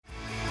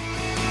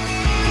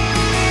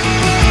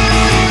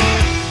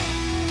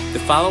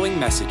following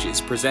message is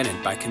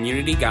presented by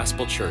Community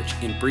Gospel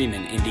Church in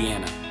Bremen,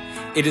 Indiana.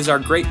 It is our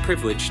great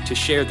privilege to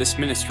share this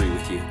ministry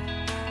with you.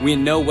 We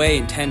in no way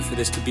intend for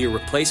this to be a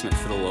replacement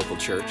for the local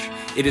church.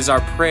 It is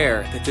our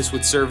prayer that this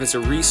would serve as a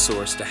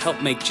resource to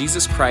help make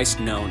Jesus Christ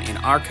known in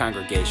our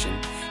congregation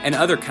and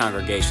other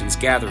congregations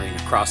gathering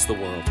across the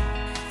world.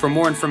 For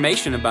more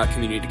information about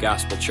Community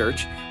Gospel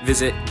Church,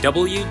 visit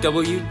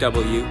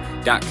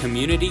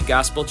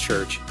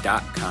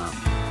www.communitygospelchurch.com.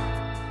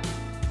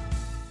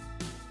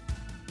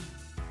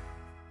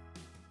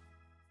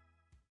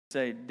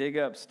 Say, dig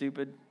up,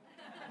 stupid.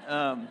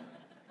 1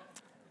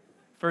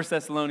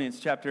 Thessalonians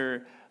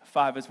chapter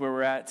 5 is where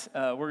we're at.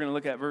 We're going to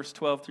look at verse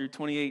 12 through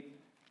 28.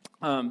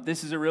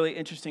 This is a really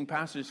interesting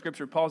passage of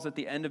Scripture. Paul's at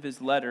the end of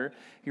his letter.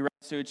 He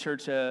writes to a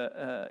church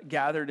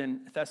gathered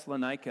in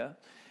Thessalonica.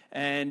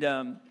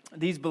 And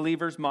these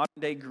believers,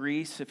 modern-day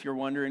Greece, if you're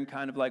wondering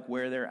kind of like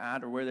where they're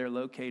at or where they're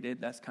located,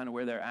 that's kind of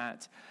where they're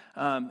at.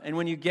 And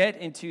when you get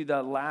into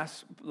the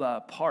last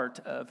part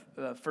of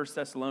 1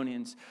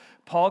 Thessalonians,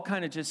 Paul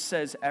kind of just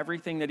says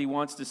everything that he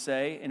wants to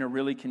say in a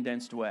really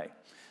condensed way.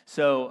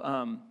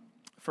 So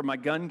for my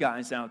gun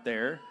guys out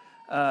there,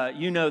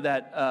 you know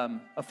that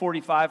a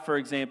 .45, for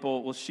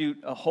example, will shoot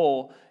a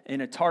hole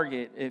in a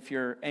target if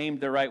you're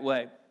aimed the right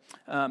way.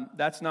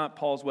 That's not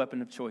Paul's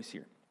weapon of choice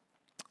here.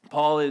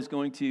 Paul is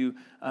going to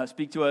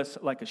speak to us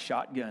like a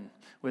shotgun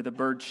with a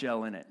bird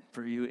shell in it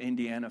for you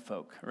Indiana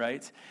folk,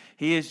 right?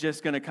 He is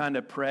just going to kind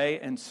of pray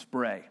and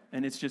spray,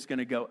 and it's just going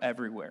to go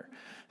everywhere.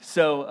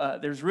 So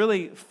there's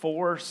really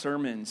 4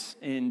 sermons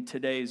in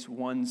today's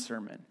one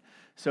sermon.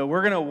 So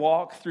we're going to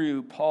walk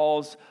through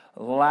Paul's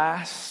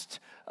last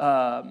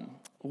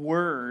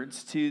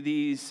words to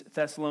these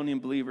Thessalonian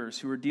believers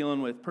who are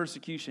dealing with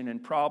persecution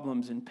and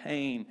problems and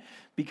pain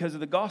because of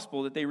the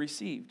gospel that they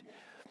received.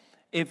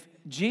 If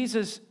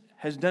Jesus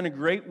has done a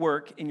great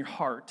work in your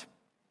heart,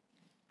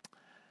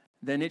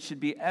 then it should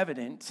be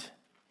evident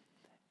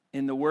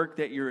in the work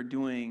that you're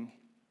doing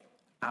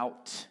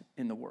out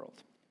in the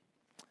world.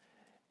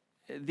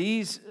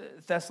 These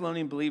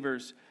Thessalonian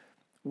believers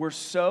were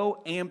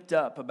so amped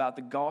up about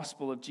the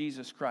gospel of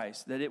Jesus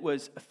Christ that it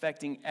was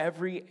affecting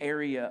every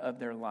area of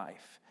their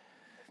life.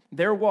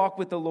 Their walk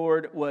with the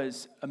Lord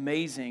was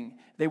amazing.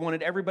 They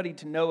wanted everybody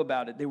to know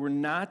about it. They were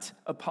not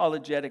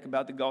apologetic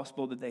about the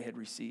gospel that they had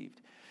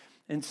received.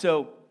 And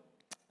so,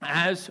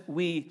 as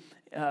we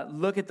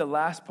look at the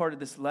last part of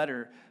this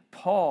letter,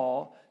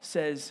 Paul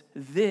says,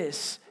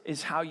 this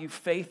is how you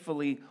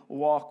faithfully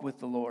walk with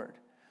the Lord.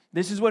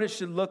 This is what it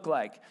should look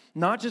like,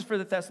 not just for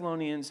the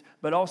Thessalonians,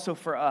 but also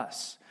for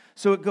us.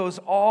 So it goes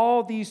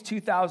all these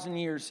 2,000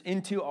 years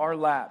into our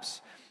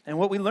laps. And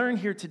what we learn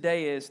here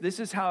today is this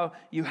is how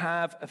you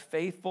have a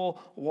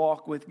faithful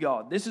walk with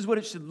God. This is what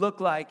it should look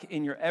like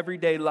in your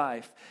everyday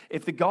life.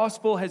 If the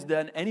gospel has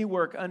done any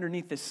work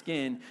underneath the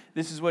skin,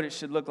 this is what it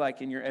should look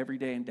like in your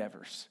everyday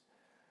endeavors.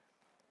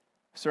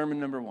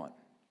 Sermon number 1.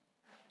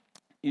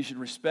 You should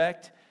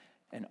respect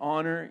and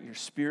honor your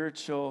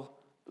spiritual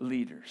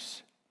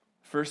leaders.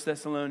 1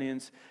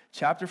 Thessalonians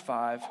chapter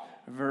 5,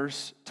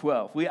 verse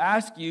 12. We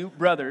ask you,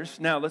 brothers,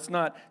 now let's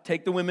not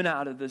take the women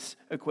out of this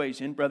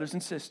equation, brothers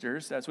and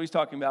sisters, that's what he's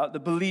talking about, the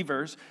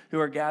believers who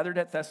are gathered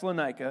at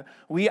Thessalonica.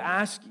 We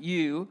ask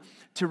you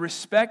to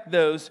respect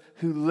those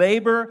who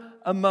labor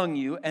among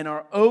you and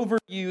are over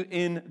you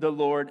in the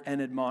Lord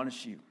and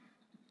admonish you.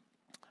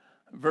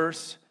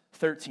 Verse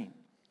 13.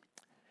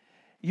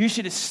 You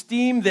should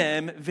esteem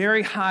them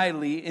very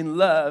highly in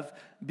love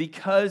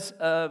because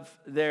of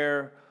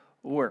their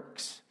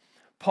works.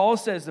 Paul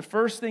says the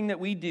first thing that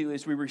we do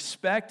is we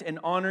respect and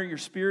honor your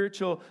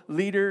spiritual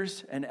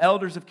leaders and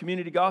elders of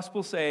Community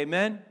Gospel. Say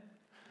amen.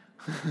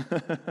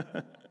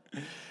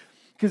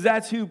 Because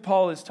that's who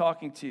Paul is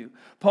talking to.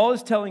 Paul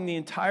is telling the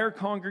entire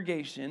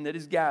congregation that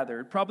is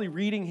gathered, probably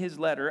reading his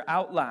letter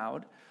out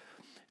loud,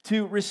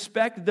 to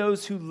respect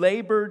those who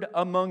labored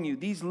among you.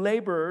 These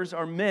laborers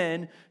are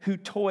men who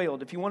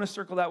toiled. If you want to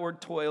circle that word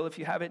toil, if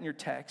you have it in your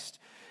text,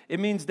 it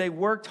means they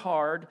worked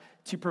hard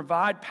to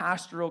provide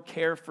pastoral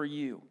care for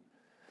you.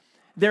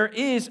 There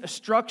is a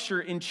structure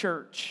in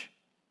church.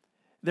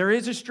 There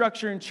is a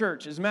structure in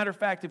church. As a matter of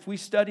fact, if we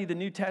study the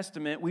New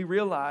Testament, we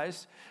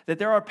realize that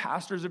there are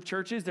pastors of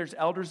churches, there's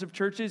elders of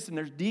churches, and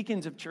there's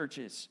deacons of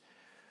churches.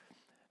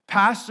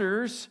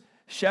 Pastors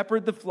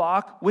shepherd the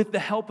flock with the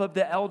help of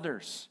the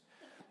elders.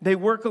 They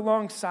work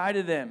alongside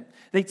of them.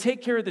 They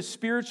take care of the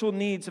spiritual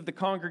needs of the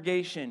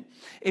congregation.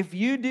 If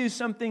you do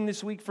something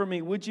this week for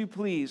me, would you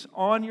please,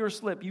 on your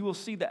slip, you will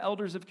see the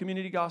elders of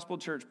Community Gospel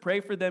Church.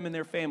 Pray for them and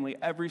their family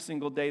every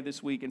single day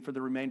this week and for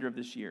the remainder of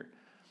this year.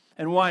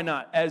 And why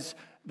not? As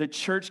the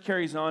church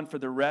carries on for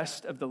the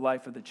rest of the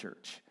life of the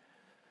church.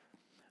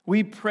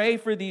 We pray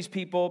for these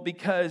people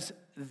because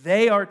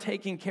they are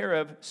taking care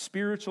of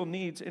spiritual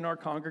needs in our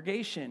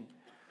congregation.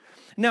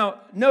 Now,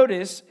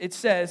 notice it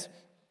says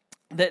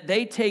that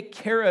they take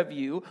care of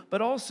you,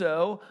 but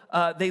also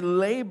they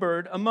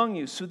labored among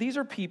you. So these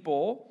are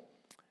people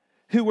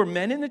who were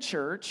men in the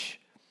church,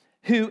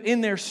 who in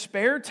their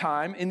spare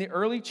time in the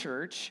early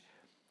church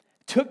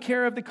took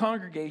care of the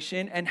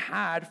congregation, and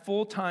had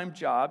full-time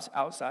jobs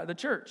outside the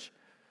church.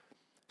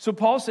 So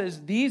Paul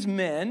says these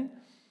men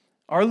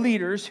are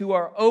leaders who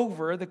are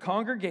over the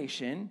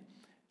congregation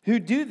who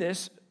do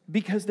this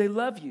because they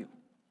love you.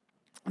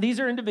 These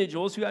are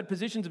individuals who had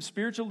positions of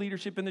spiritual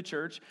leadership in the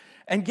church.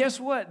 And guess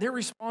what? They're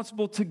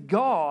responsible to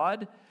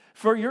God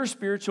for your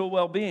spiritual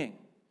well-being.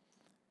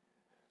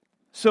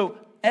 So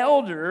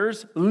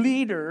elders,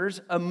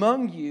 leaders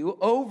among you,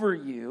 over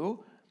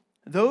you,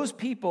 those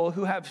people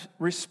who have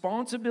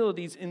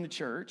responsibilities in the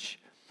church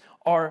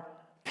are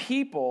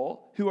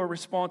people who are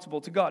responsible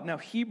to God. Now,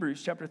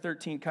 Hebrews chapter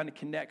 13 kind of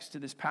connects to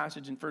this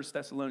passage in 1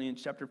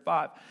 Thessalonians chapter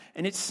 5.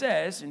 And it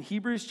says in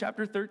Hebrews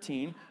chapter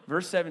 13,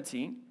 verse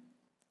 17,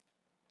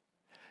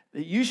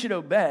 that you should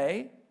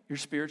obey your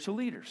spiritual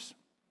leaders.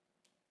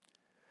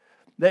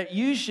 That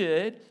you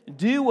should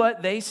do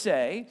what they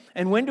say.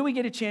 And when do we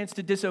get a chance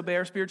to disobey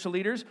our spiritual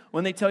leaders?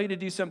 When they tell you to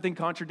do something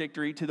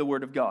contradictory to the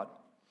Word of God.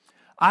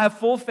 I have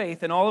full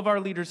faith in all of our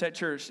leaders at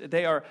church.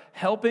 They are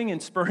helping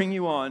and spurring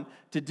you on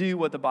to do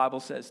what the Bible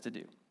says to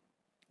do.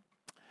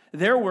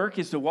 Their work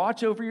is to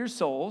watch over your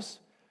souls,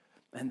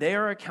 and they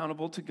are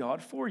accountable to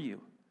God for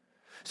you.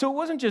 So it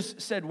wasn't just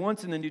said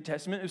once in the New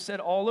Testament, it was said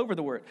all over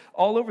the Word,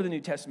 all over the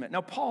New Testament.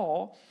 Now,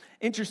 Paul,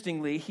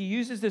 interestingly, he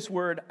uses this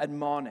word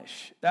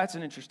admonish. That's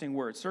an interesting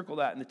word. Circle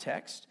that in the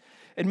text.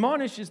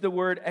 Admonish is the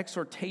word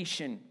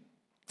exhortation.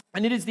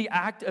 And it is the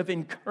act of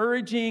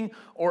encouraging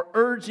or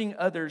urging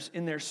others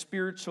in their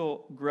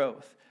spiritual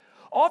growth.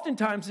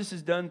 Oftentimes, this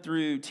is done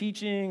through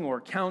teaching or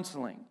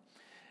counseling.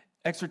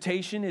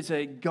 Exhortation is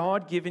a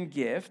God-given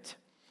gift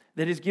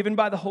that is given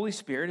by the Holy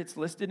Spirit. It's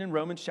listed in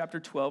Romans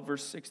chapter 12,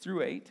 verse 6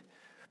 through 8,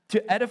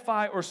 to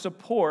edify or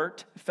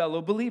support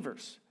fellow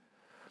believers.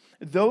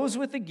 Those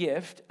with the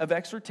gift of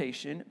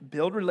exhortation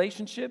build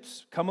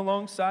relationships, come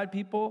alongside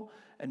people,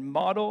 and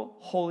model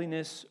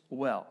holiness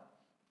well.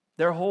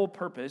 Their whole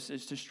purpose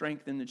is to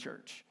strengthen the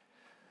church.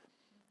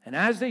 And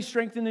as they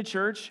strengthen the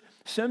church,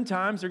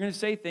 sometimes they're going to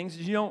say things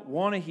that you don't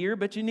want to hear,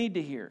 but you need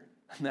to hear.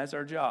 And that's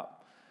our job.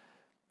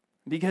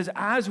 Because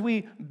as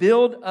we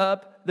build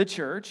up the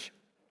church,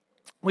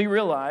 we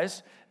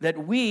realize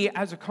that we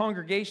as a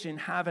congregation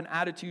have an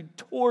attitude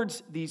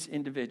towards these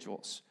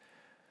individuals.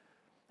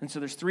 And so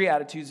there's three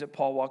attitudes that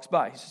Paul walks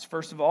by. He says,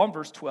 first of all, in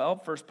verse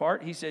 12, first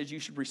part, he says you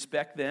should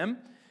respect them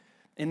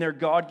in their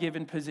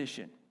God-given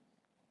position.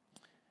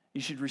 You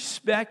should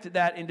respect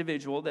that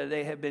individual, that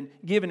they have been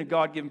given a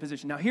God-given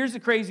position. Now, here's the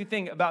crazy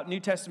thing about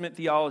New Testament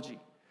theology.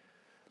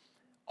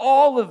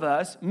 All of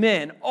us,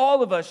 men,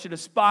 all of us should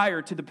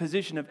aspire to the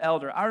position of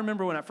elder. I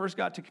remember when I first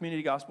got to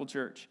Community Gospel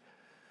Church,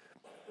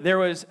 there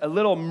was a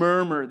little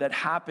murmur that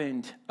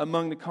happened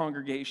among the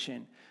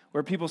congregation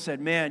where people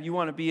said, man, you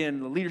want to be in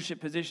the leadership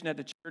position at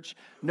the church?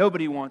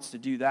 Nobody wants to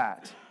do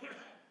that.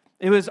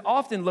 It was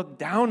often looked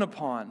down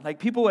upon. Like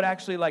people would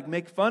actually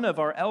make fun of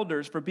our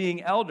elders for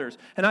being elders.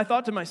 And I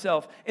thought to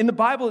myself, in the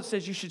Bible it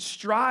says you should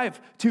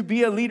strive to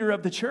be a leader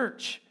of the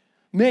church.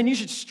 Man, you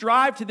should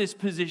strive to this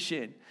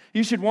position.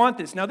 You should want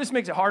this. Now this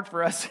makes it hard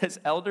for us as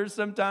elders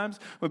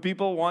sometimes when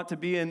people want to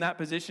be in that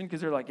position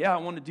because they're like, yeah, I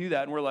want to do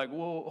that. And we're like,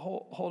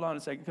 whoa, hold on a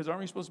second, because aren't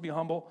we supposed to be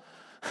humble?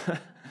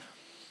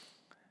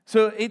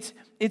 So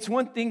it's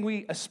one thing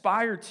we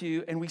aspire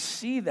to, and we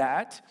see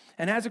that.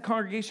 And as a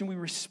congregation, we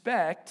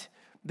respect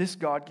this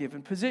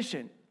God-given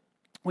position.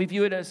 We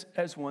view it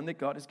as one that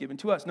God has given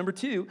to us. Number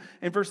two,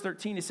 in verse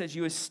 13, it says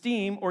you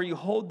esteem or you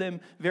hold them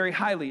very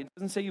highly. It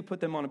doesn't say you put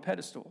them on a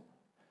pedestal.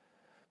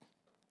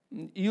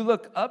 You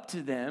look up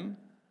to them,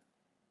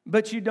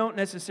 but you don't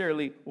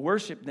necessarily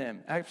worship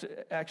them.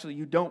 Actually,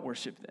 you don't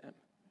worship them.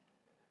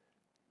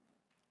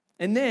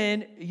 And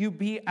then you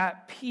be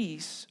at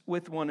peace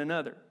with one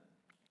another.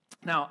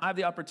 Now, I have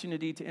the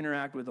opportunity to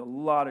interact with a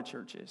lot of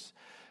churches.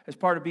 As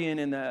part of being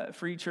in the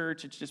free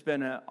church, it's just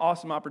been an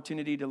awesome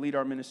opportunity to lead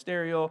our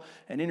ministerial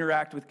and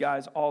interact with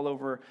guys all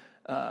over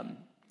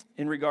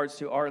in regards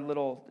to our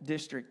little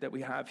district that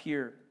we have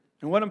here.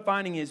 And what I'm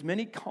finding is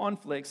many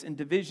conflicts and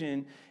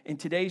division in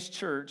today's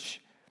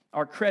church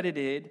are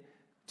credited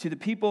to the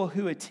people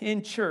who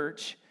attend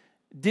church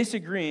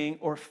disagreeing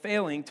or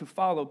failing to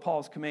follow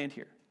Paul's command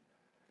here.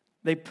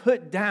 They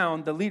put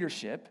down the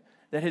leadership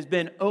that has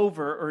been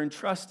over or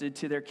entrusted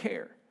to their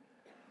care.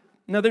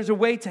 Now, there's a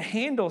way to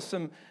handle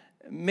some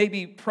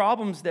maybe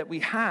problems that we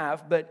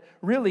have, but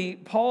really,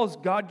 Paul's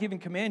God-given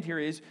command here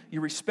is you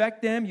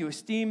respect them, you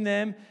esteem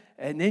them,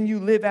 and then you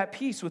live at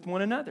peace with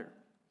one another.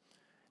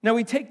 Now,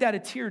 we take that a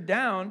tier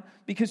down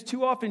because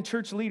too often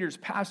church leaders,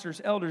 pastors,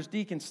 elders,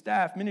 deacons,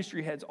 staff,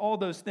 ministry heads, all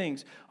those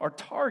things are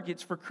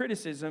targets for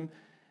criticism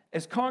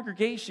as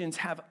congregations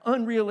have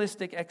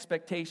unrealistic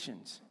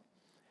expectations.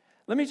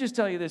 Let me just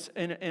tell you this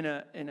in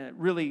a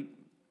really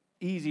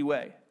easy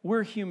way.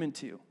 We're human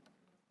too.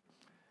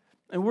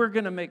 And we're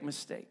going to make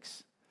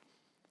mistakes.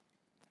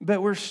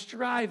 But we're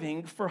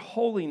striving for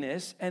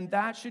holiness, and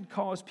that should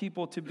cause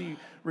people to be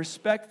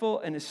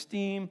respectful and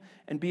esteem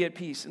and be at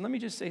peace. And let me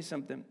just say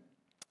something.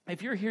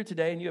 If you're here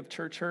today and you have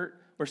church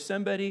hurt, or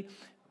somebody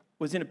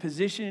was in a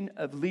position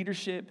of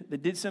leadership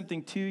that did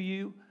something to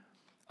you,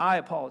 I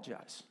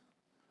apologize.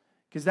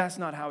 because that's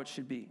not how it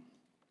should be.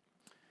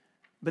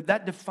 But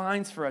that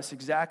defines for us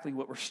exactly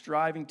what we're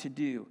striving to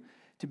do,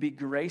 to be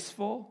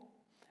graceful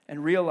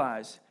and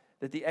realize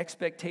that the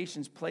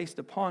expectations placed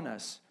upon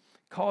us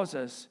cause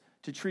us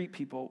to treat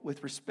people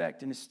with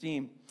respect and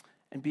esteem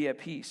and be at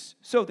peace.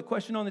 So the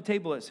question on the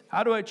table is,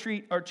 how do I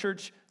treat our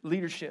church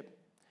leadership?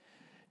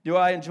 Do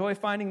I enjoy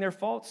finding their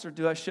faults, or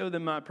do I show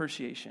them my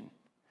appreciation?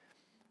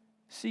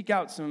 Seek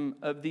out some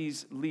of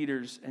these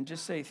leaders and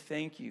just say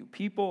thank you.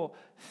 People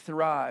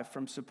thrive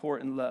from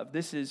support and love.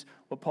 This is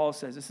what Paul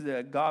says. This is the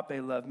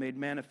agape love made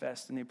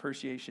manifest in the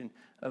appreciation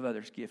of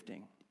others'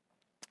 gifting.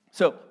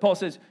 So Paul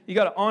says you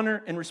got to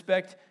honor and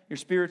respect your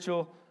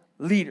spiritual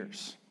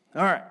leaders.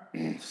 All right.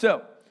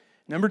 So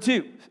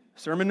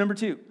sermon number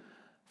 2,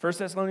 1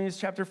 Thessalonians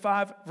chapter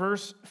 5,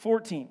 verse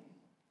 14.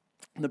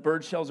 The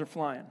bird shells are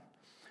flying.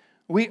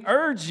 We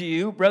urge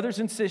you, brothers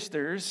and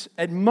sisters,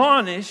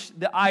 admonish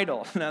the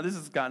idle. Now, this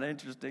is kind of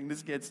interesting.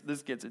 This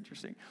gets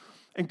interesting.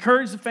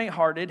 Encourage the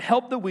faint-hearted,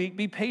 help the weak,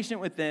 be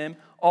patient with them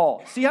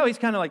all. See how he's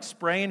kind of like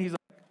spraying? He's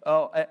like,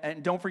 oh,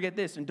 and don't forget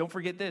this, and don't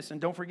forget this,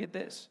 and don't forget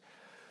this.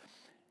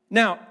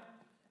 Now,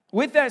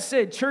 with that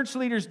said, church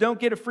leaders don't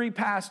get a free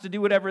pass to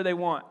do whatever they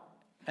want.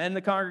 And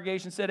the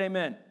congregation said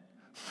amen.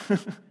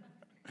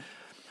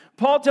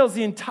 Paul tells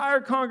the entire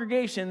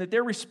congregation that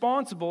they're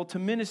responsible to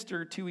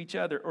minister to each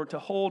other or to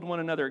hold one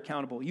another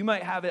accountable. You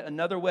might have it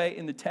another way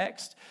in the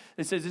text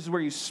that says this is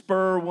where you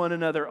spur one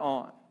another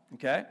on,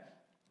 okay?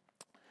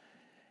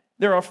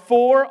 There are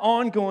 4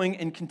 ongoing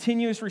and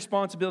continuous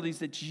responsibilities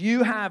that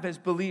you have as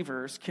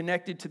believers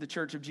connected to the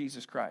church of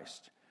Jesus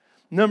Christ.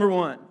 Number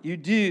 1, you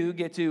do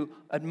get to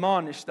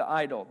admonish the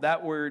idle.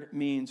 That word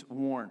means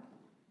warn.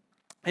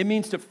 It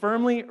means to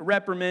firmly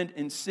reprimand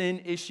in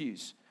sin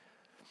issues.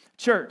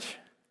 Church,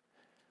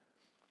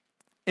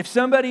 if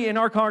somebody in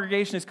our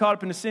congregation is caught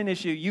up in a sin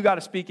issue, you got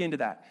to speak into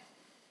that.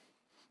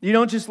 You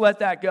don't just let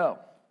that go.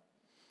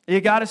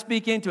 You got to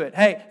speak into it.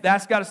 Hey,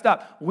 that's got to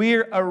stop.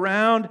 We're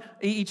around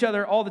each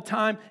other all the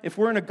time. If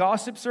we're in a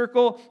gossip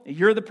circle,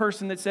 you're the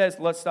person that says,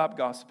 let's stop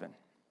gossiping.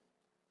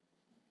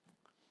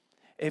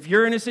 If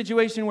you're in a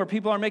situation where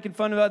people are making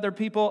fun of other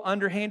people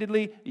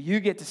underhandedly, you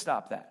get to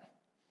stop that.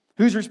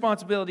 Whose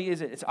responsibility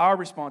is it? It's our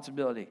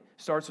responsibility. It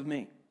starts with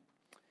me.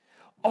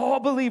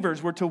 All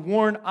believers were to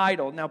warn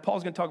idle. Now,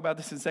 Paul's going to talk about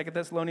this in 2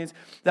 Thessalonians.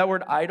 That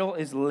word idle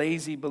is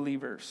lazy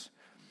believers.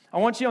 I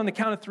want you on the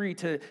count of 3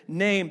 to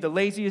name the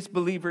laziest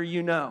believer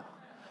you know.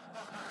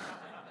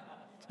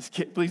 Just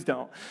kidding, please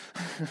don't.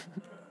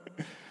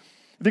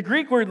 The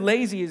Greek word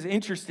lazy is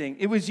interesting.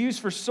 It was used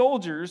for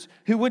soldiers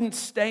who wouldn't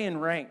stay in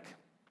rank.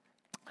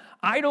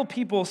 Idle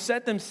people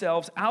set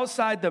themselves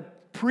outside the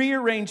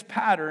prearranged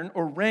pattern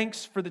or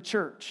ranks for the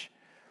church.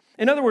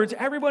 In other words,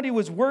 everybody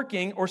was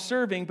working or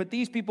serving, but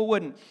these people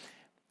wouldn't.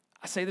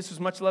 I say this with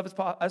much love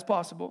as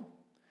possible,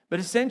 but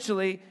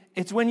essentially,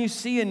 it's when you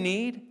see a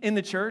need in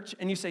the church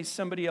and you say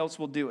somebody else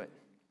will do it.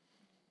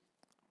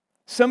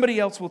 Somebody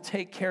else will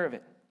take care of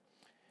it.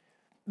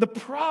 The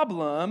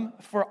problem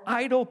for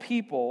idle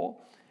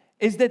people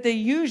is that they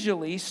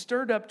usually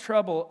stirred up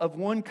trouble of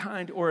one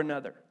kind or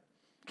another.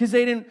 Because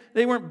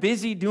they weren't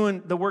busy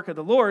doing the work of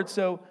the Lord,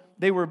 so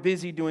they were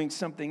busy doing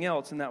something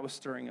else, and that was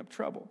stirring up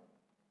trouble.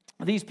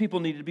 These people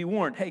needed to be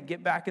warned. Hey,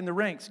 get back in the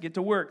ranks. Get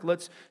to work.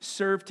 Let's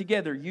serve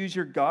together. Use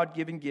your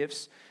God-given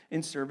gifts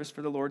in service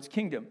for the Lord's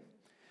kingdom.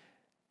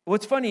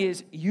 What's funny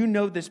is you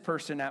know this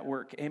person at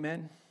work.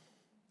 Amen?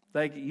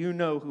 Like, you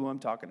know who I'm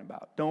talking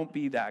about. Don't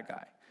be that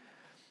guy.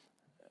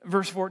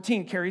 Verse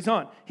 14 carries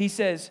on. He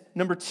says,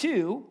 number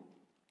 2,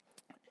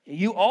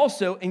 you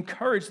also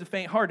encourage the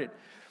faint-hearted.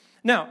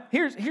 Now,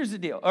 here's the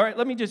deal. All right,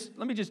 let me just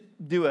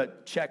do a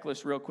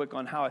checklist real quick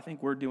on how I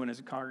think we're doing as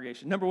a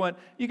congregation. Number 1,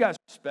 you guys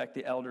respect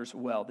the elders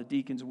well, the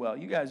deacons well.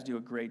 You guys do a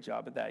great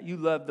job at that. You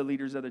love the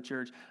leaders of the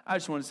church. I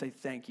just want to say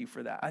thank you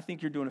for that. I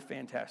think you're doing a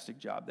fantastic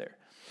job there.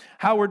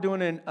 How we're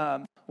doing in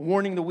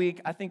warning the week,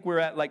 I think we're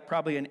at like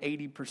probably an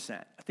 80%.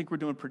 I think we're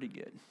doing pretty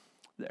good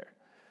there.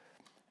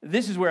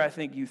 This is where I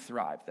think you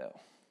thrive, though.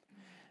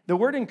 The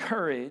word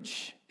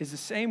encourage is the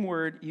same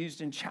word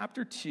used in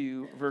chapter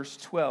 2, verse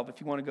 12,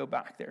 if you want to go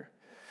back there.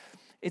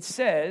 It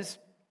says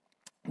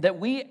that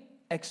we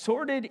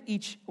exhorted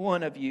each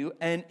one of you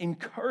and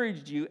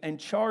encouraged you and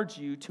charged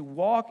you to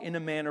walk in a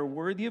manner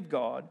worthy of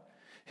God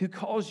who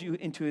calls you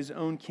into his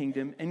own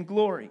kingdom and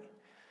glory.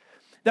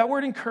 That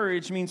word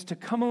encourage means to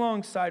come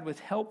alongside with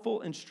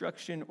helpful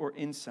instruction or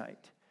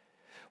insight.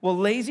 Well,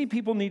 lazy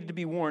people needed to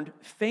be warned.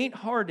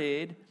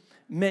 Faint-hearted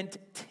meant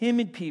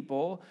timid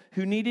people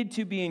who needed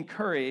to be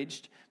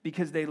encouraged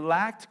because they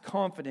lacked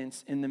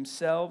confidence in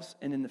themselves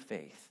and in the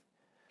faith.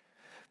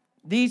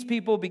 These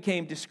people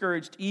became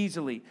discouraged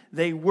easily.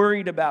 They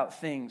worried about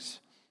things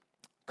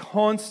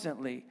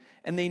constantly,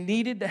 and they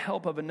needed the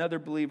help of another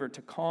believer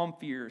to calm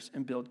fears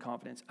and build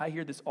confidence. I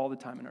hear this all the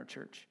time in our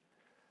church.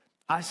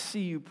 I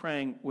see you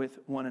praying with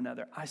one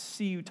another. I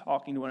see you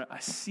talking to one another.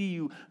 I see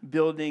you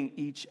building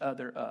each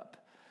other up.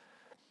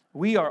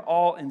 We are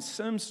all in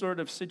some sort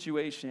of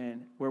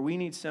situation where we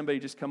need somebody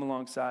to just come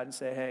alongside and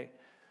say, hey,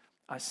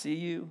 I see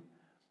you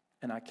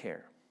and I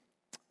care.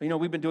 You know,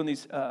 we've been doing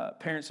these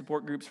parent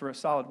support groups for a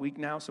solid week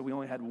now, so we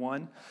only had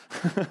one.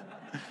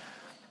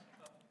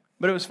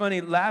 But it was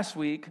funny, last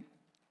week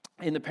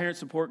in the parent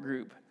support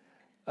group,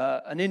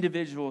 an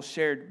individual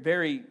shared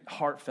very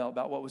heartfelt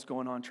about what was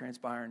going on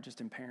transpiring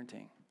just in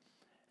parenting.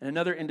 And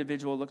another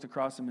individual looked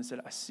across him and said,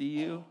 I see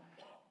you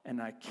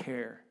and I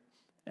care.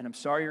 And I'm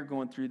sorry you're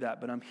going through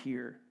that, but I'm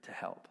here to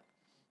help.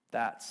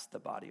 That's the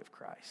body of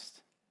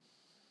Christ.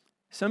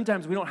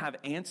 Sometimes we don't have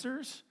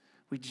answers.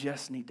 We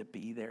just need to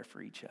be there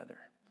for each other.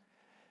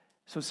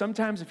 So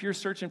sometimes if you're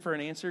searching for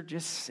an answer,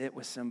 just sit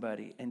with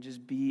somebody and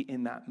just be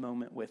in that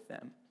moment with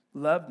them.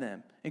 Love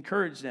them,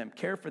 encourage them,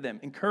 care for them.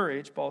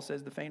 Encourage, Paul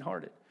says, the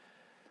faint-hearted.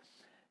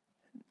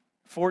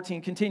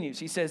 14 continues.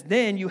 He says,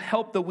 then you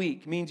help the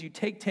weak, means you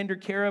take tender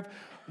care of.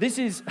 This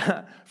is,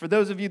 for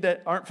those of you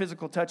that aren't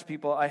physical touch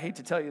people, I hate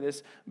to tell you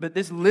this, but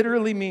this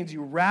literally means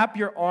you wrap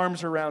your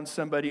arms around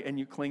somebody and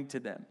you cling to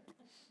them.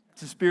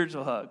 It's a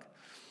spiritual hug.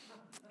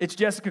 It's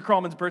Jessica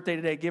Krallman's birthday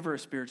today. Give her a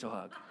spiritual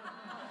hug.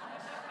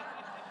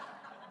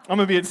 I'm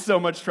going to be in so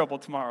much trouble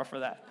tomorrow for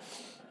that.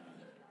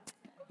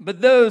 But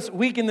those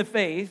weak in the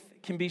faith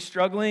can be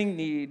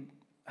struggling,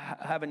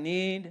 have a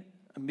need,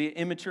 and be an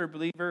immature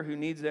believer who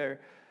needs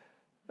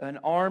an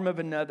arm of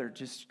another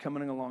just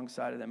coming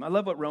alongside of them. I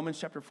love what Romans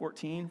chapter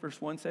 14,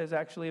 verse 1 says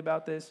actually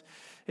about this.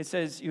 It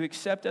says, you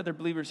accept other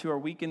believers who are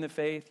weak in the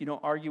faith. You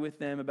don't argue with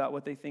them about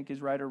what they think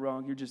is right or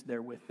wrong. You're just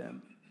there with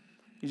them.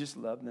 You just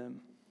love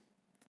them.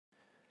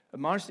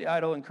 Admonish the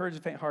idle, encourage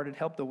the faint-hearted,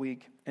 help the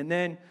weak. And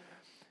then,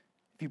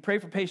 if you pray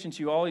for patience,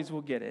 you always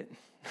will get it.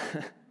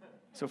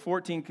 So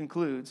 14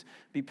 concludes,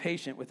 be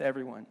patient with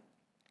everyone.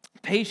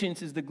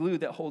 Patience is the glue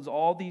that holds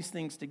all these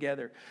things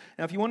together.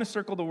 Now, if you want to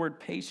circle the word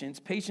patience,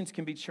 patience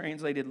can be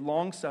translated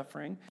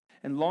long-suffering,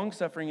 and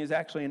long-suffering is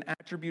actually an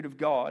attribute of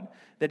God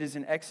that is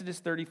in Exodus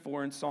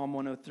 34 and Psalm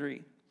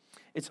 103.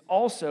 It's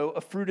also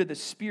a fruit of the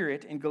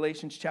Spirit in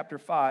Galatians chapter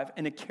 5,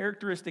 and a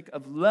characteristic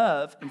of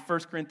love in 1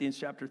 Corinthians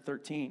chapter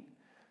 13.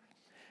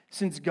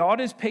 Since God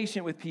is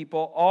patient with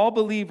people, all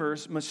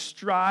believers must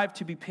strive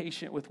to be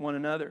patient with one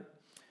another.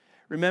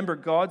 Remember,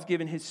 God's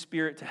given His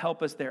Spirit to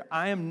help us there.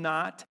 I am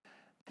not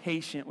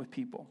patient with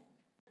people.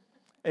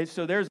 And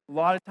so there's a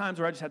lot of times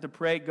where I just have to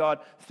pray, God,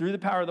 through the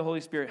power of the Holy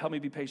Spirit, help me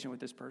be patient with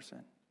this person.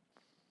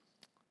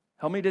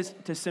 Help me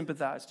to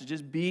sympathize, to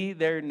just be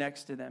there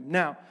next to them.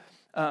 Now,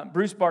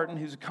 Bruce Barton,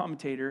 who's a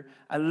commentator,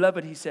 I love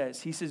what he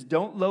says. He says,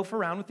 don't loaf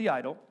around with the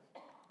idle.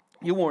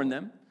 You warn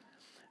them.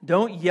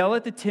 Don't yell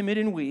at the timid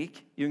and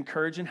weak. You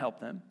encourage and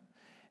help them.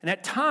 And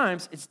at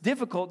times, it's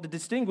difficult to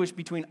distinguish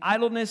between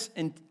idleness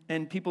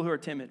and people who are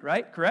timid,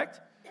 right?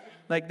 Correct?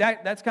 Like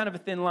that's kind of a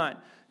thin line.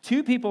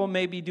 Two people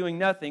may be doing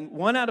nothing,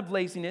 one out of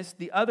laziness,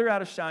 the other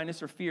out of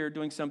shyness or fear,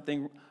 doing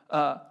something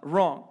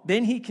wrong.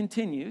 Then he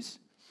continues,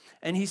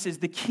 and he says,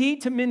 the key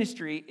to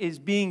ministry is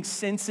being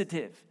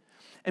sensitive.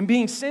 And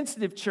being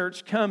sensitive,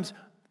 church, comes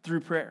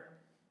through prayer.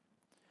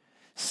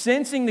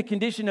 Sensing the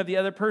condition of the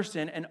other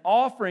person and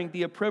offering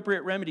the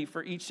appropriate remedy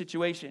for each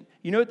situation.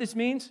 You know what this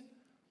means?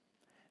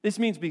 This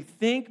means we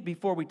think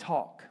before we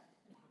talk.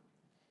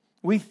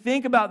 We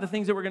think about the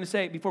things that we're going to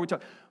say before we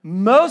talk.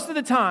 Most of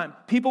the time,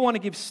 people want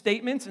to give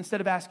statements instead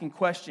of asking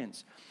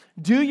questions.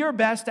 Do your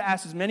best to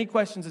ask as many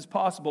questions as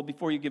possible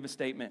before you give a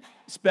statement,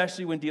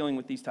 especially when dealing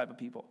with these type of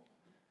people.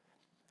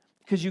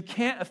 Because you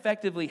can't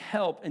effectively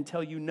help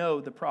until you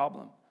know the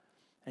problem.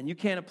 And you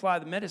can't apply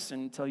the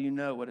medicine until you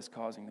know what is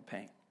causing the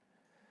pain.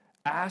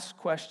 Ask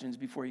questions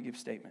before you give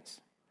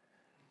statements.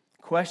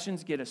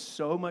 Questions get us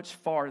so much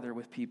farther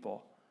with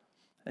people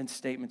than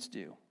statements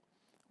do.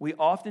 We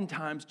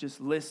oftentimes just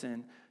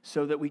listen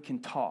so that we can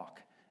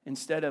talk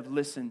instead of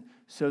listen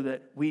so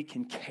that we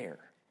can care.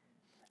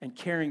 And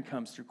caring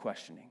comes through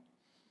questioning.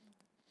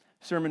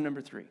 Sermon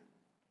number 3.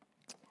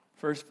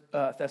 1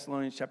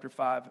 Thessalonians chapter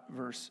 5,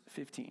 verse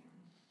 15.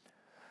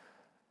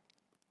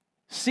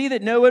 See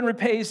that no one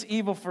repays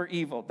evil for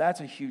evil.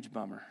 That's a huge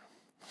bummer.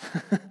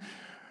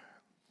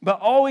 But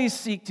always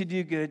seek to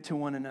do good to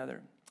one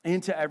another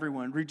and to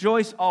everyone.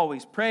 Rejoice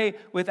always. Pray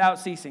without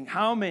ceasing.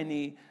 How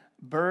many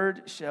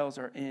bird shells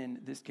are in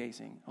this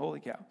casing? Holy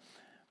cow.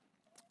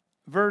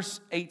 Verse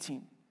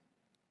 18.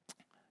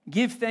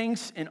 Give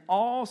thanks in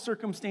all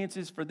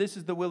circumstances, for this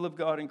is the will of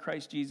God in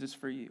Christ Jesus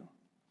for you.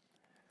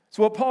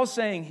 So what Paul's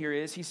saying here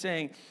is, he's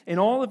saying, in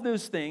all of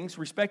those things,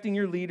 respecting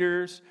your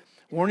leaders,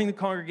 warning the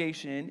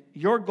congregation,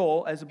 your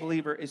goal as a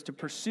believer is to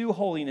pursue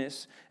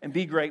holiness and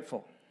be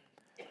grateful.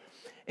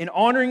 In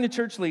honoring the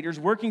church leaders,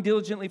 working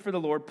diligently for the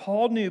Lord,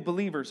 Paul knew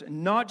believers,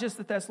 not just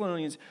the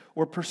Thessalonians,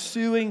 were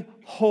pursuing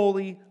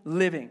holy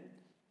living.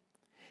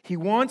 He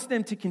wants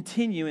them to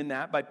continue in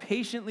that by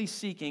patiently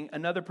seeking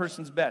another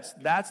person's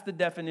best. That's the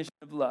definition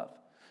of love.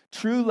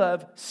 True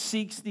love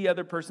seeks the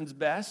other person's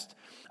best.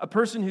 A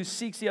person who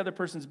seeks the other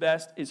person's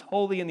best is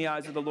holy in the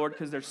eyes of the Lord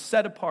because they're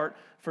set apart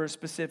for a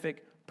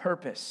specific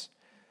purpose.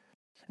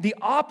 The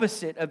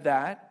opposite of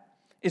that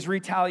is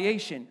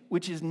retaliation,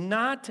 which is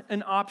not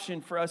an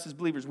option for us as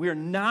believers. We are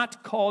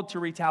not called to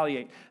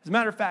retaliate. As a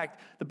matter of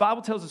fact, the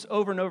Bible tells us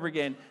over and over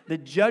again, the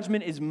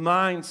judgment is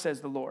mine, says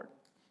the Lord.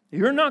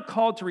 You're not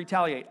called to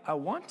retaliate. I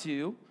want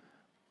to.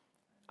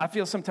 I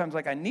feel sometimes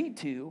like I need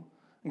to.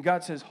 And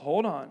God says,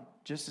 hold on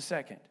just a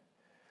second.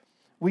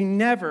 We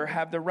never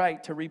have the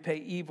right to repay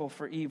evil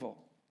for evil.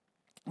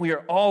 We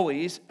are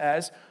always,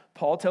 as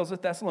Paul tells the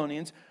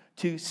Thessalonians,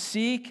 to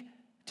seek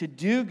to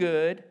do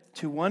good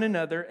to one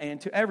another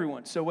and to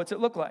everyone. So what's it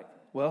look like?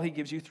 Well, he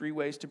gives you 3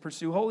 ways to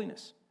pursue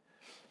holiness.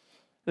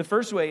 The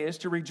first way is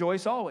to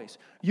rejoice always.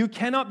 You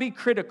cannot be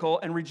critical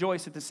and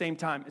rejoice at the same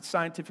time. It's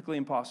scientifically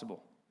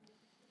impossible.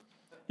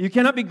 You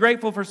cannot be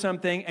grateful for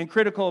something and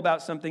critical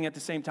about something at the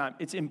same time.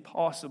 It's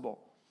impossible.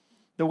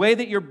 The way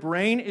that your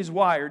brain is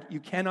wired, you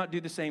cannot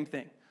do the same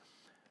thing.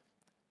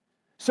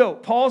 So,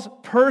 Paul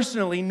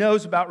personally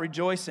knows about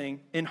rejoicing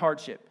in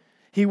hardship.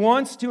 He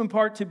wants to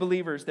impart to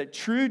believers that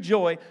true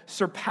joy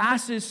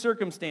surpasses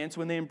circumstance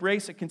when they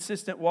embrace a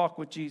consistent walk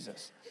with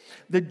Jesus.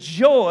 The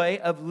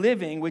joy of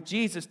living with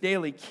Jesus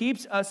daily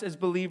keeps us as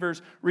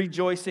believers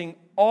rejoicing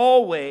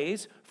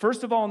always,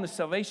 first of all in the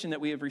salvation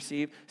that we have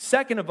received,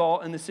 second of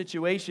all in the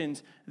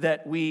situations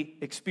that we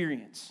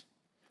experience.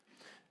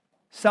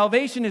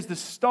 Salvation is the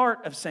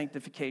start of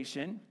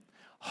sanctification.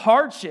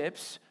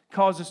 Hardships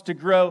cause us to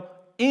grow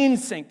in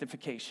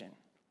sanctification.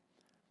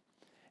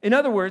 In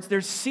other words,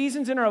 there's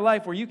seasons in our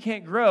life where you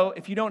can't grow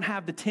if you don't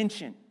have the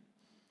tension.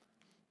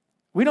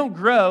 We don't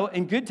grow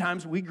in good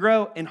times, we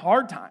grow in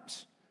hard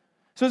times.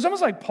 So it's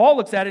almost like Paul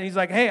looks at it and he's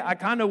like, hey, I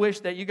kind of wish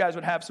that you guys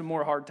would have some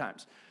more hard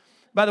times.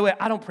 By the way,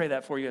 I don't pray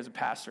that for you as a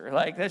pastor.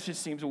 Like, that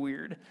just seems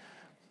weird.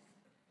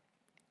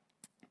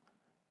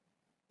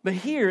 But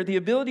here, the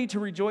ability to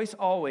rejoice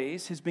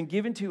always has been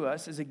given to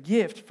us as a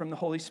gift from the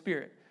Holy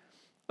Spirit.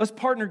 Let's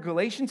partner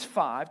Galatians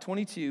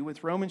 5:22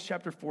 with Romans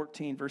chapter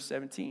 14, verse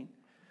 17.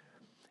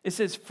 It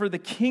says, for the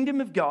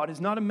kingdom of God is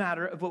not a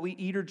matter of what we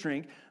eat or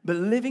drink, but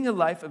living a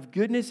life of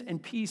goodness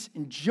and peace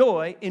and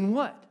joy in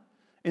what?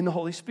 In the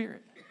Holy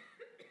Spirit.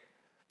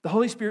 The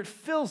Holy Spirit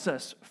fills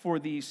us for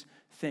these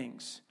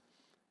things.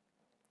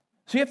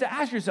 So you have to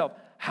ask yourself,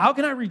 how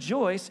can I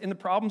rejoice in the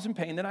problems and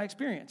pain that I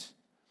experience?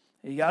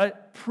 You got to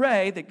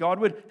pray that God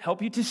would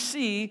help you to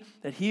see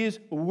that He is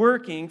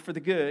working for the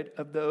good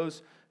of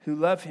those who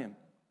love Him.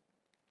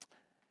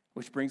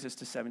 Which brings us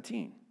to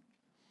 17.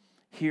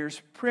 Here's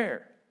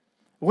prayer.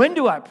 When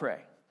do I pray?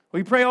 Well,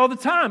 you pray all the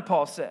time,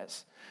 Paul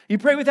says. You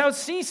pray without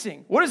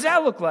ceasing. What does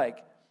that look like?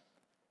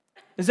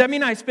 Does that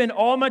mean I spend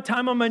all my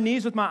time on my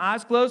knees with my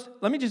eyes closed?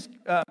 Let me just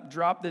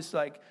drop this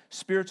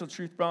spiritual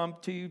truth bomb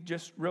to you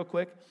just real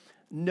quick.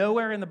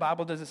 Nowhere in the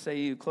Bible does it say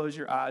you close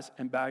your eyes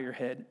and bow your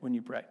head when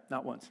you pray.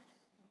 Not once.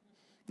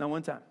 Not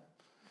one time.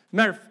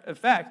 Matter of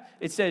fact,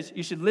 it says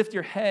you should lift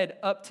your head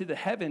up to the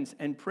heavens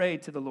and pray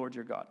to the Lord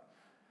your God.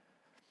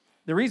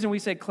 The reason we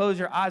say close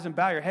your eyes and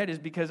bow your head is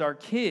because our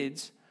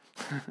kids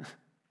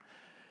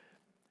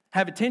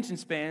have attention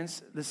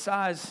spans the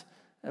size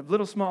of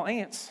little small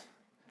ants,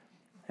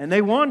 and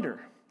they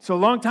wander. So a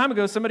long time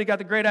ago, somebody got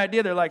the great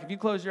idea. They're like, if you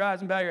close your eyes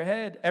and bow your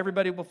head,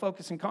 everybody will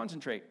focus and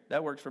concentrate.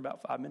 That works for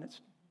about 5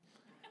 minutes.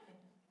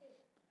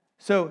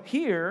 So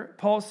here,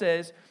 Paul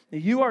says,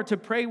 you are to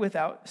pray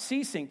without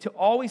ceasing. To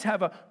always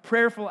have a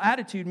prayerful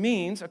attitude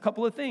means a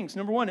couple of things.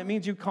 Number one, it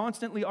means you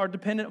constantly are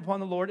dependent upon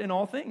the Lord in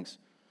all things.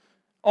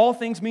 All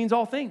things means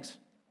all things.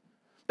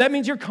 That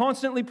means you're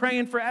constantly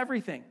praying for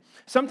everything.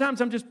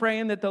 Sometimes I'm just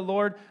praying that the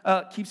Lord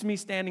keeps me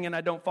standing and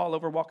I don't fall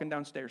over walking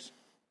downstairs.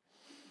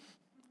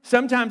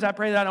 Sometimes I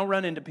pray that I don't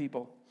run into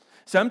people.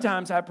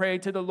 Sometimes I pray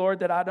to the Lord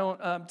that I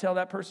don't tell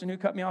that person who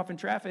cut me off in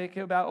traffic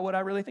about what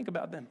I really think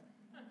about them.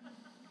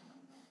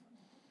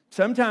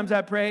 Sometimes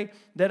I pray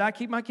that I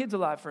keep my kids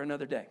alive for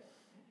another day.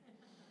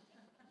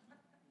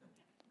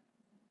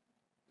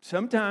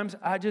 Sometimes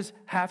I just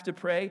have to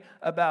pray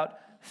about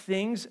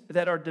things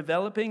that are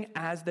developing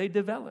as they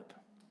develop.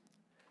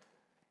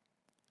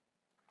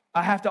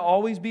 I have to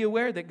always be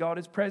aware that God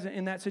is present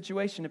in that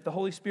situation. If the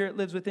Holy Spirit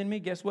lives within me,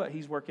 guess what?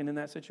 He's working in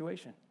that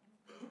situation.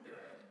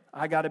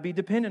 I got to be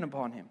dependent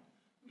upon Him.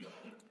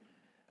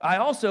 I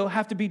also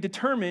have to be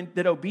determined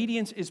that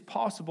obedience is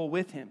possible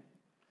with Him.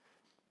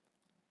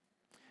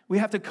 We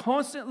have to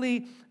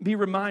constantly be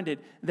reminded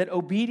that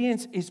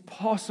obedience is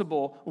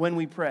possible when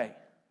we pray.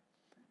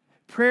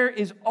 Prayer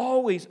is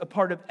always a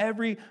part of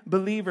every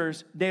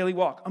believer's daily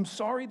walk. I'm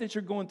sorry that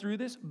you're going through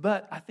this,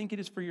 but I think it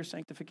is for your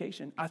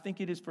sanctification. I think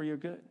it is for your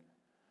good.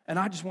 And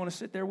I just want to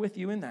sit there with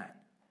you in that.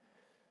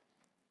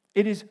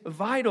 It is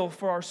vital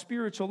for our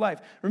spiritual life.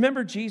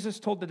 Remember, Jesus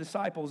told the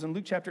disciples in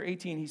Luke chapter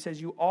 18, He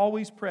says, you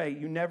always pray,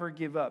 you never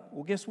give up.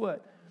 Well, guess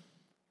what?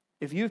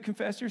 If you have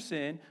confessed your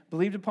sin,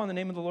 believed upon the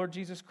name of the Lord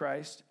Jesus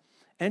Christ,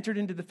 entered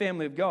into the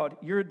family of God,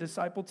 you're a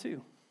disciple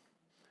too.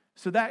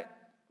 So that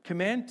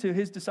command to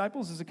His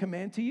disciples is a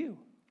command to you.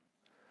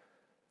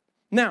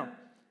 Now,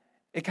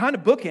 it kind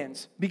of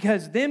bookends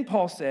because then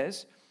Paul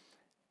says,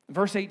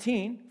 verse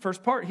 18,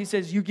 first part, he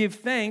says, you give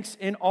thanks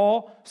in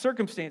all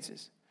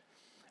circumstances.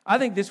 I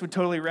think this would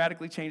totally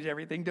radically change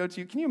everything, don't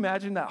you? Can you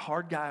imagine that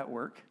hard guy at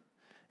work?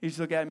 You just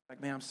look at him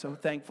like, man, I'm so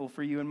thankful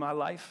for you in my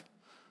life.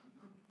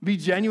 Be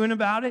genuine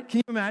about it. Can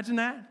you imagine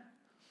that?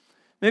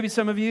 Maybe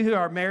some of you who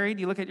are married,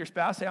 you look at your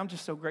spouse, say, I'm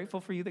just so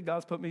grateful for you that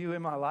God's put you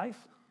in my life.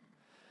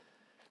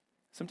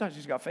 Sometimes you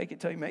just got to fake it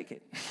till you make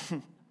it.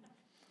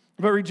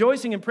 But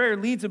rejoicing in prayer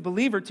leads a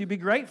believer to be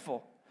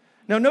grateful.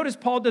 Now notice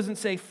Paul doesn't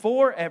say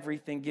for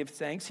everything give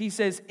thanks. He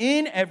says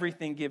in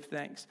everything give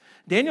thanks.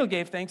 Daniel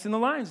gave thanks in the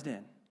lion's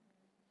den.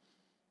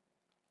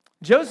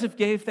 Joseph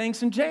gave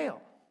thanks in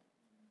jail.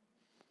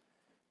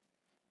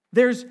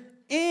 There's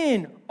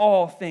in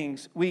all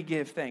things we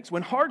give thanks.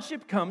 When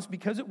hardship comes,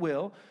 because it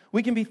will,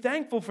 we can be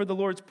thankful for the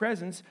Lord's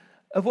presence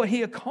of what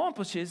he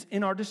accomplishes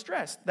in our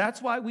distress.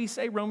 That's why we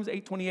say Romans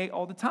 8:28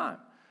 all the time.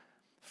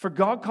 For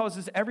God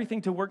causes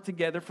everything to work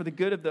together for the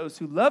good of those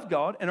who love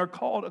God and are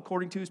called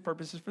according to his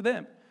purposes for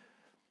them.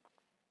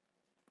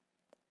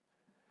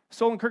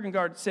 Solon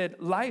Kierkegaard said,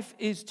 life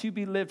is to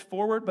be lived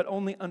forward, but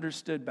only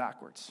understood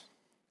backwards.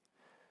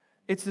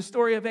 It's the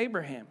story of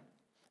Abraham.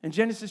 In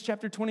Genesis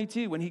chapter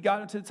 22, when he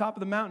got to the top of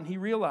the mountain, he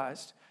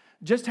realized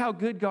just how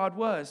good God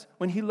was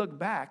when he looked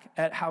back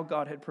at how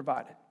God had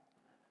provided.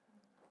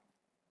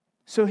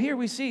 So here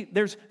we see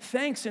there's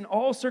thanks in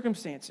all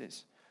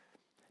circumstances.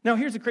 Now,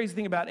 here's the crazy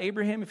thing about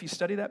Abraham. If you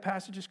study that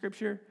passage of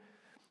Scripture,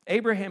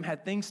 Abraham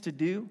had things to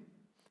do.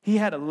 He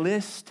had a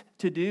list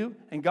to do.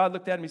 And God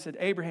looked at him and he said,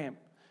 Abraham.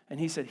 And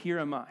he said, here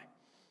am I.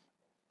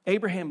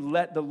 Abraham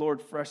let the Lord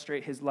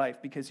frustrate his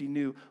life because he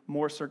knew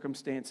more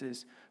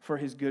circumstances for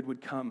his good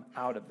would come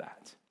out of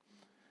that.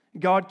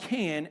 God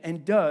can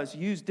and does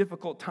use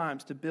difficult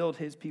times to build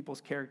his people's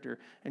character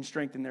and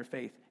strengthen their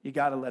faith. You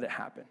got to let it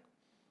happen.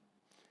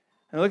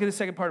 And look at the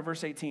second part of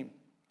verse 18.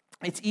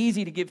 It's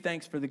easy to give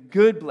thanks for the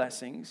good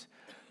blessings,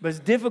 but it's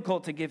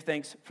difficult to give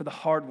thanks for the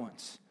hard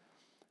ones.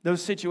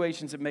 Those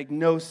situations that make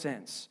no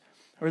sense,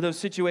 or those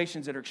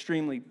situations that are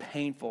extremely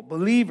painful.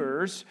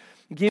 Believers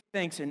give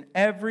thanks in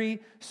every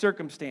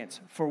circumstance.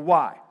 For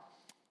why?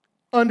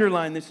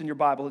 Underline this in your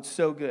Bible. It's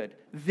so good.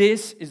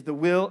 This is the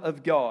will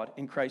of God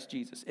in Christ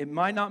Jesus. It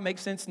might not make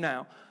sense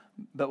now,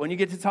 but when you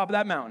get to the top of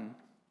that mountain,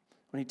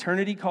 when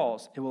eternity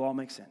calls, it will all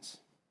make sense.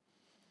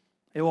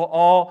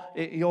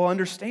 You'll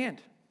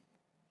understand.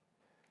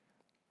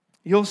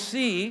 You'll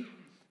see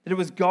that it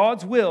was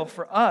God's will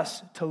for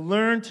us to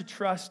learn to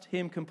trust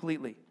him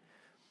completely.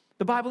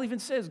 The Bible even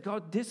says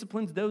God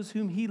disciplines those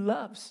whom he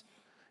loves.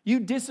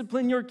 You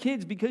discipline your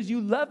kids because you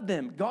love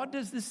them. God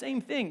does the same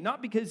thing,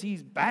 not because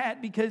he's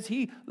bad, because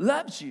he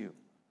loves you.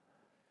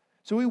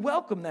 So we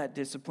welcome that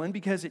discipline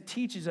because it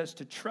teaches us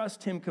to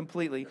trust him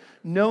completely,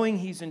 knowing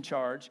he's in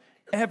charge.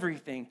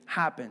 Everything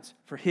happens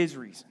for his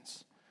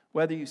reasons,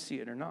 whether you see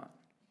it or not.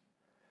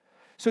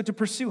 So to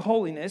pursue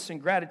holiness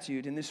and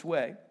gratitude in this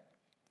way,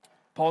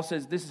 Paul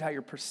says this is how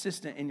you're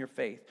persistent in your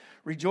faith.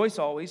 Rejoice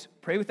always,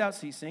 pray without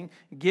ceasing,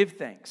 give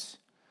thanks.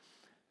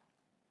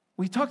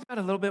 We talked about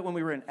it a little bit when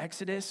we were in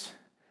Exodus,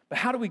 but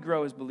how do we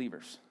grow as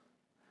believers?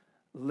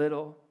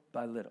 Little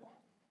by little.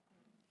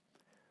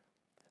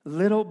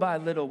 Little by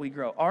little we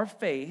grow. Our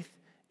faith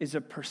is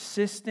a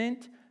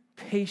persistent,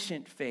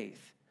 patient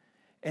faith.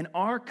 And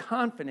our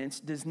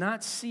confidence does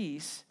not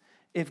cease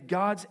if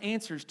God's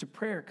answers to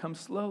prayer come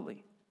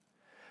slowly.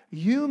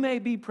 You may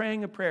be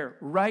praying a prayer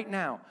right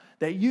now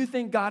that you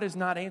think God is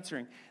not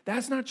answering.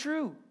 That's not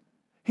true.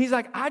 He's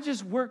like, I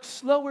just work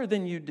slower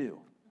than you do.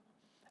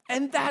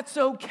 And that's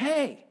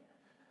okay.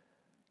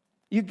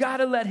 You got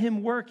to let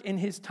him work in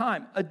his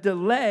time. A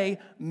delay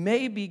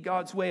may be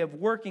God's way of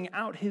working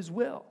out his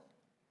will.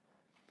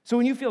 So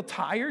when you feel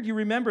tired, you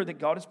remember that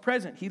God is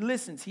present. He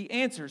listens, he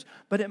answers,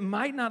 but it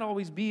might not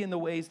always be in the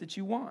ways that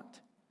you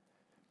want.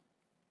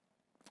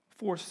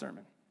 Fourth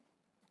sermon,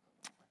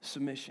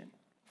 submission.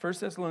 1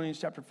 Thessalonians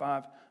chapter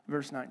 5,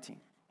 verse 19.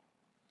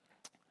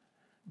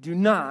 Do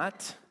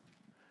not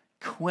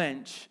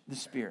quench the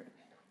Spirit.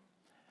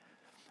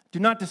 Do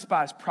not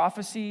despise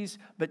prophecies,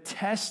 but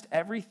test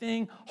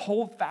everything.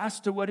 Hold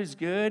fast to what is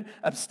good.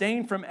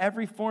 Abstain from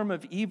every form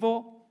of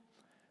evil.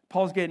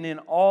 Paul's getting in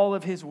all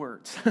of his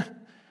words.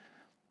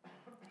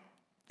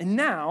 And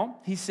now,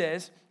 he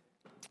says,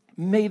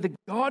 may the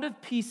God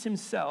of peace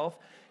himself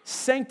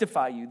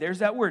sanctify you. There's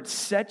that word,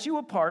 set you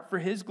apart for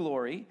his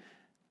glory.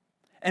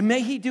 And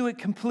may he do it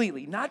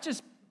completely, not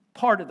just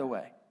part of the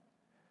way.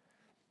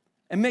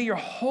 And may your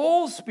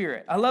whole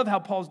spirit, I love how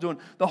Paul's doing,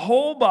 the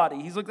whole body.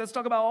 He's like, let's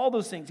talk about all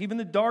those things, even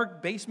the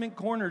dark basement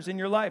corners in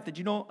your life that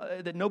you don't,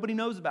 that nobody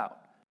knows about.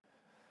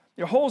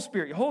 Your whole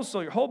spirit, your whole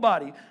soul, your whole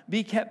body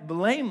be kept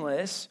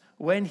blameless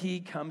when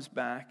he comes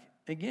back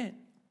again.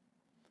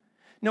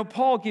 Now,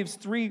 Paul gives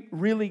 3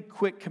 really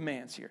quick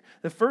commands here.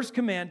 The first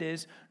command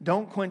is,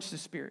 don't quench the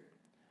Spirit.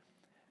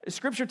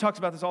 Scripture talks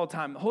about this all the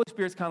time. The Holy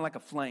Spirit's kind of like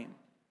a flame.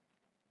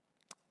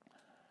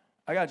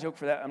 I got a joke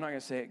for that. I'm not going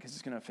to say it because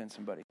it's going to offend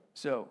somebody.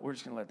 So we're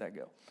just going to let that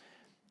go.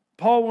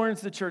 Paul warns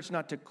the church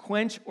not to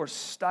quench or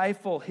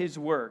stifle his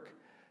work.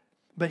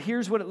 But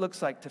here's what it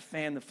looks like to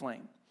fan the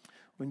flame.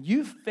 When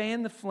you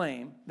fan the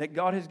flame that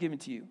God has given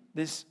to you,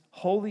 this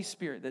Holy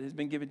Spirit that has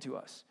been given to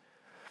us,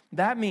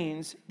 that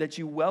means that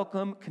you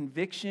welcome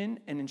conviction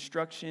and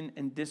instruction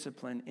and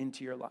discipline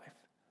into your life.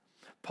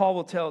 Paul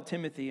will tell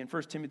Timothy in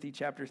 1 Timothy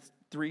chapter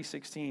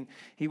 3:16,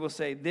 he will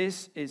say,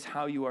 this is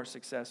how you are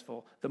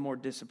successful, the more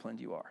disciplined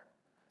you are.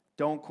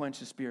 Don't quench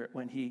the Spirit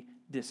when he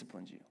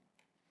disciplines you.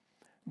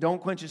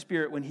 Don't quench the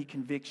Spirit when he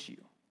convicts you.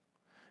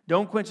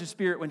 Don't quench the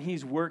Spirit when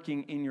he's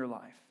working in your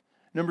life.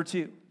 Number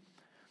 2,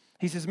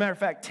 he says, as a matter of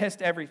fact,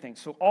 test everything.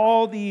 So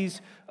all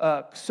these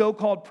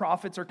so-called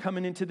prophets are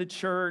coming into the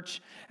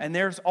church, and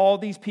there's all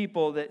these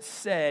people that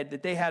said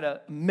that they had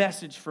a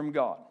message from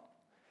God.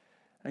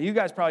 Now, you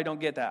guys probably don't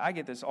get that. I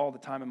get this all the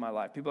time in my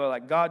life. People are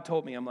like, God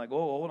told me. I'm like, oh,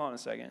 hold on a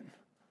second.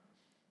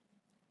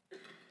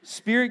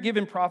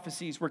 Spirit-given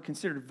prophecies were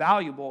considered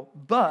valuable,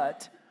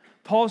 but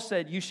Paul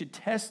said you should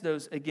test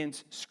those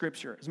against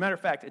Scripture. As a matter of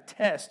fact, a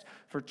test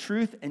for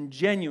truth and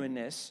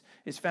genuineness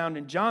is found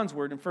in John's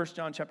word in 1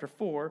 John chapter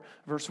 4,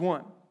 verse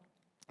 1.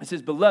 It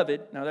says,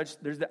 beloved, now there's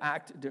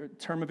the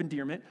term of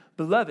endearment.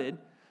 Beloved,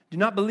 do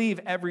not believe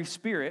every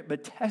spirit,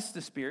 but test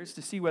the spirits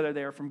to see whether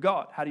they are from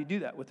God. How do you do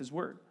that? With his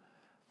word.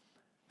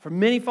 For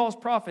many false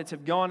prophets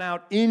have gone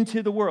out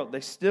into the world.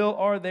 They still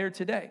are there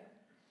today.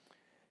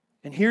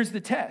 And here's the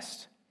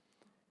test.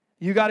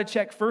 You got to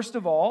check, first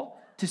of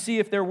all, to see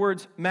if their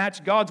words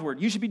match God's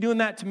word. You should be doing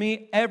that to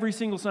me every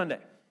single Sunday.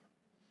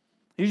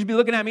 You should be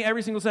looking at me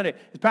every single Sunday.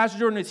 Is Pastor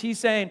Jordan, is he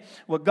saying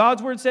what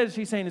God's word says, or is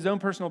he saying his own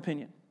personal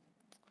opinion?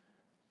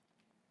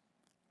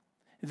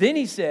 Then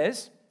he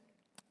says,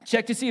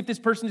 check to see if this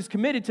person is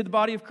committed to the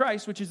body of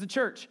Christ, which is the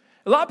church.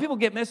 A lot of people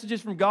get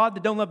messages from God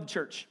that don't love the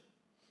church.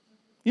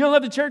 You don't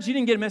love the church, you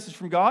didn't get a message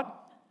from God.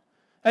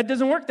 That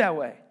doesn't work that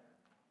way.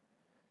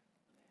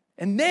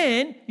 And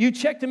then you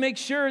check to make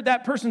sure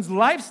that person's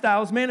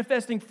lifestyle is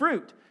manifesting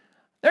fruit.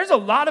 There's a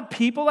lot of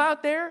people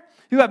out there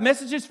who have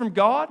messages from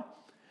God,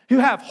 who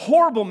have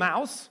horrible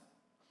mouths,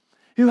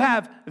 who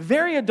have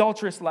very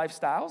adulterous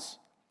lifestyles,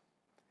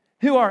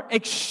 who are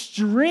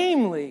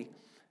extremely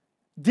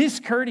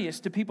discourteous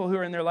to people who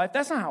are in their life.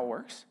 That's not how it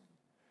works.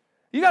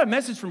 You got a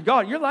message from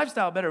God. Your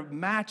lifestyle better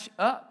match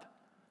up.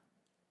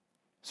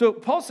 So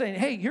Paul's saying,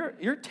 hey,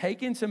 you're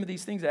taking some of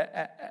these things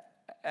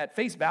at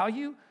face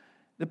value.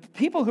 The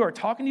people who are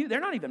talking to you,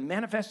 they're not even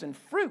manifesting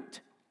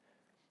fruit.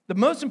 The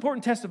most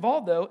important test of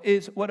all, though,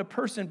 is what a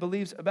person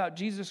believes about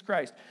Jesus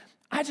Christ.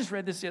 I just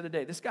read this the other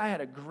day. This guy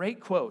had a great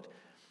quote.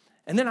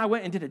 And then I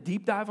went and did a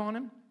deep dive on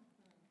him.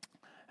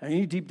 And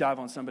you deep dive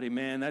on somebody,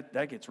 man,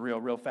 that gets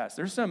real fast.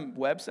 There's some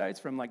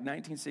websites from like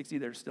 1960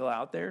 that are still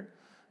out there.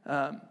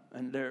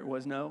 And there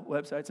was no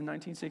websites in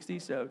 1960,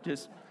 so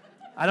just...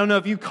 I don't know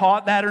if you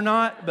caught that or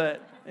not,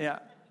 but yeah.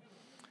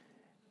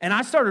 And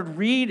I started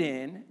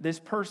reading this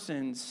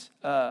person's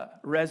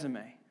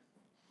resume.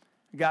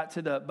 Got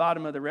to the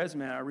bottom of the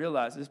resume, and I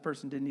realized this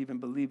person didn't even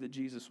believe that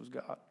Jesus was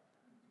God.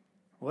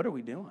 What are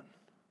we doing?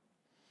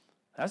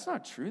 That's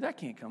not true. That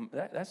can't come.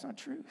 That's not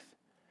truth.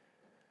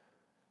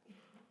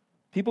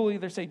 People will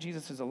either say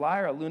Jesus is a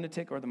liar, a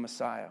lunatic, or the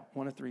Messiah.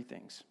 One of three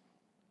things.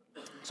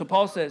 So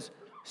Paul says,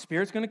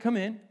 Spirit's going to come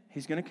in.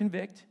 He's going to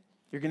convict.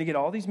 You're going to get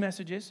all these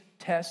messages,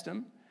 test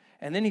them.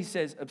 And then he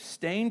says,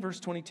 abstain, verse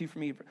 22,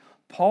 from evil.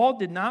 Paul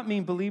did not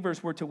mean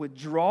believers were to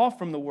withdraw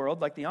from the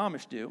world like the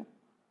Amish do.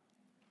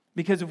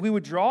 Because if we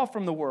withdraw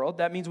from the world,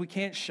 that means we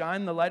can't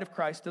shine the light of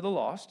Christ to the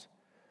lost.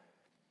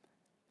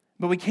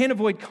 But we can't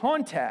avoid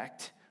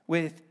contact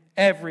with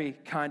every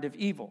kind of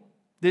evil.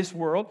 This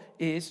world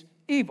is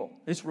evil.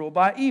 It's ruled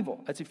by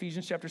evil. That's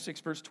Ephesians chapter 6,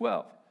 verse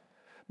 12.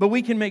 But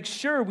we can make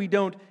sure we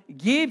don't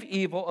give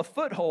evil a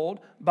foothold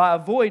by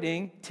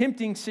avoiding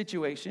tempting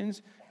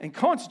situations and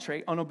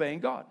concentrate on obeying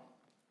God.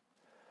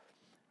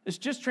 It's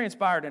just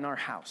transpired in our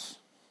house.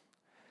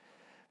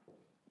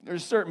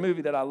 There's a certain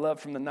movie that I love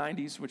from the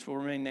 90s, which will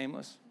remain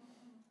nameless.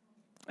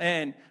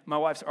 And my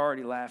wife's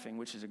already laughing,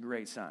 which is a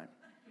great sign.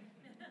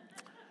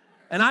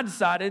 And I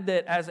decided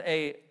that as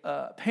a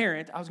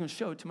parent, I was going to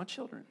show it to my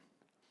children.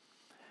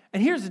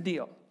 And here's the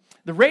deal.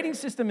 The rating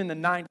system in the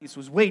 90s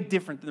was way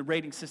different than the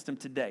rating system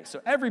today.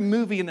 So every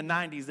movie in the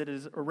 90s that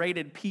is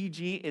rated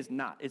PG is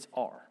not. It's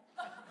R.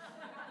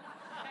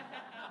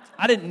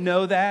 I didn't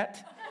know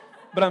that,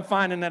 but I'm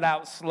finding that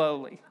out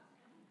slowly.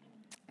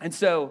 And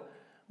so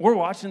we're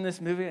watching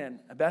this movie, and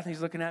Bethany's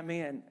looking at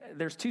me, and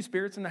there's two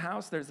spirits in the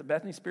house. There's the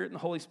Bethany spirit and the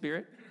Holy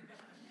Spirit.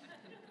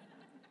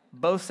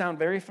 Both sound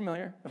very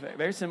familiar,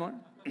 very similar.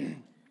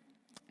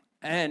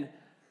 And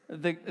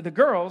the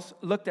girls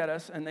looked at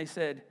us, and they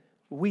said,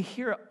 we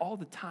hear it all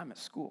the time at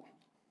school.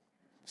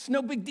 It's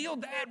no big deal,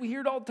 Dad. We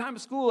hear it all the time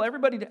at school.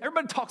 Everybody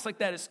talks like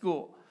that at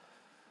school.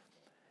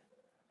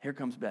 Here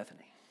comes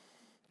Bethany.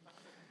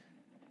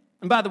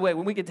 And by the way,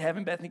 when we get to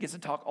heaven, Bethany gets to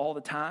talk all the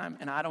time,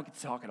 and I don't get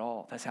to talk at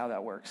all. That's how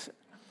that works.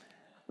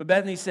 But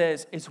Bethany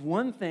says, it's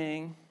one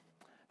thing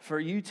for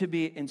you to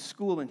be in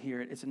school and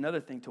hear it. It's another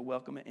thing to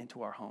welcome it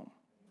into our home.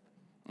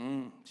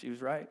 She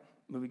was right.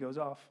 Movie goes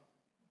off.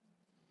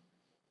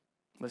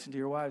 Listen to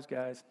your wives,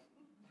 guys.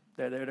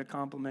 They're there to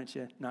compliment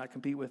you, not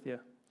compete with you.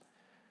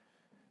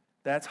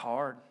 That's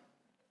hard.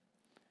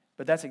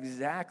 But that's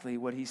exactly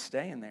what he's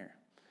saying there.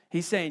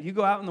 He's saying, you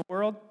go out in the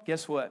world,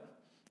 guess what?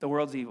 The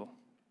world's evil.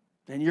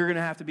 And you're going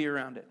to have to be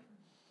around it.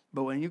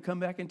 But when you come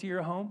back into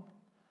your home,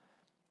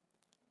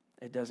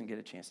 it doesn't get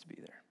a chance to be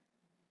there.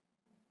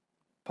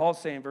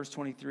 Paul's saying, verse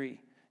 23,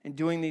 in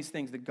doing these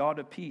things, the God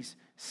of peace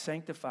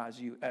sanctifies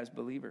you as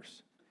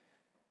believers.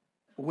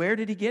 Where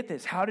did he get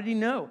this? How did he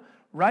know?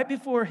 Right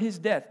before his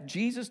death,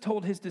 Jesus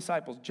told his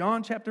disciples,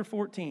 John chapter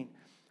 14,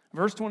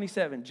 verse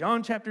 27,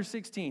 John chapter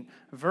 16,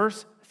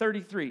 verse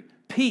 33,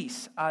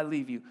 peace I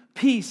leave you,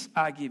 peace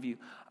I give you.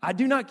 I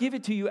do not give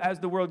it to you as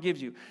the world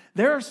gives you.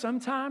 There are some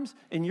times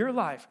in your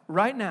life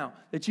right now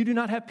that you do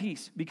not have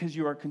peace because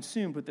you are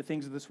consumed with the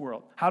things of this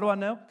world. How do I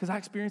know? Because I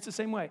experience the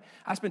same way.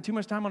 I spend too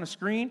much time on a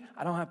screen,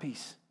 I don't have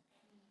peace.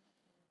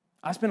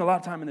 I spend a lot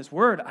of time in this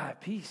word, I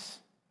have peace.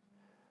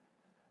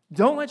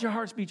 Don't let your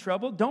hearts be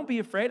troubled. Don't be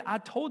afraid. I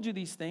told you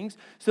these things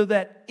so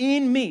that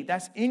in me,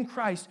 that's in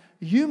Christ,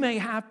 you may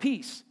have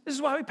peace. This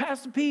is why we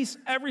pass the peace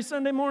every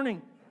Sunday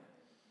morning.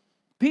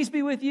 Peace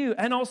be with you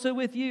and also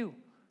with you.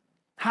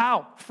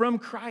 How? From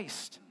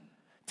Christ.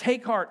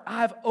 Take heart.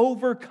 I've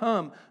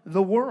overcome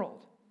the world.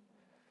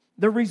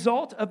 The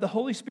result of the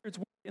Holy Spirit's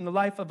work in the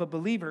life of a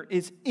believer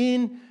is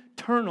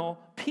internal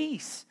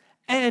peace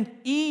and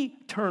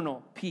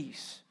eternal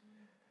peace.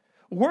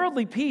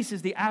 Worldly peace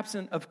is the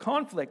absence of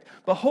conflict,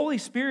 but Holy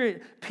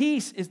Spirit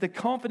peace is the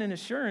confident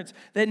assurance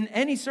that in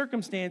any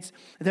circumstance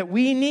that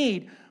we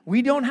need,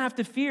 we don't have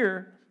to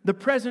fear the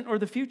present or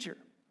the future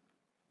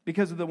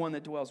because of the one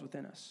that dwells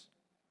within us.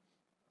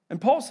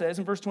 And Paul says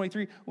in verse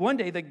 23, one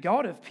day the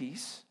God of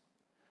peace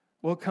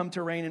will come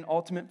to reign in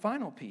ultimate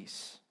final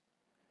peace.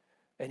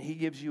 And he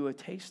gives you a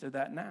taste of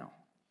that now.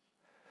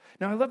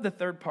 Now I love the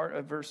third part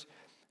of verse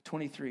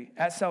 23.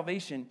 At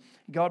salvation,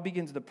 God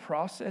begins the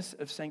process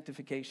of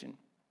sanctification.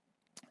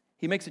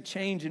 He makes a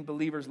change in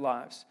believers'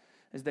 lives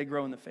as they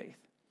grow in the faith.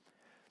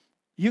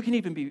 You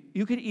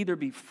could either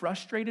be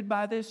frustrated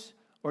by this,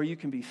 or you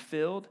can be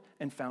filled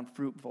and found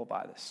fruitful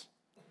by this.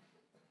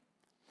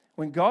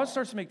 When God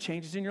starts to make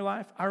changes in your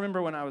life, I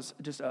remember when I was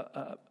just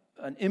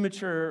an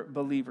immature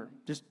believer,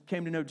 just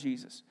came to know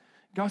Jesus.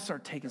 God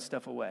started taking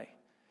stuff away.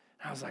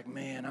 And I was like,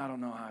 man, I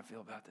don't know how I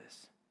feel about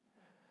this.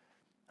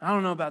 I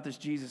don't know about this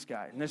Jesus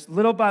guy. And just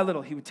little by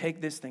little, he would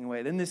take this thing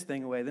away, then this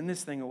thing away, then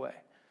this thing away.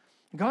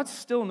 And God's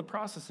still in the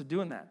process of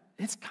doing that.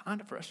 It's kind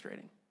of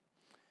frustrating.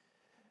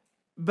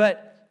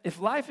 But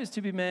if life is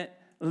to be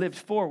lived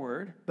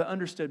forward, but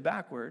understood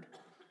backward,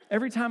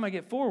 every time I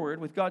get forward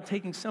with God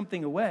taking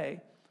something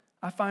away,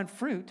 I find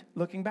fruit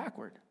looking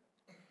backward.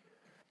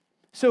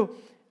 So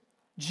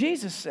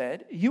Jesus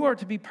said, you are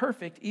to be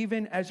perfect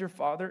even as your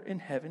Father in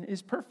heaven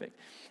is perfect.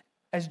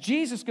 As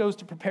Jesus goes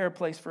to prepare a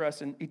place for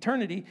us in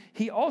eternity,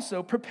 he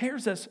also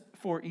prepares us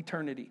for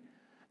eternity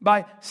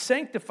by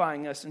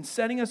sanctifying us and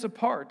setting us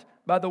apart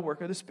by the work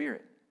of the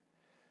Spirit.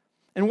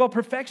 And while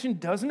perfection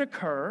doesn't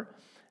occur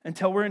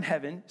until we're in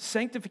heaven,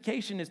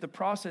 sanctification is the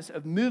process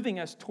of moving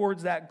us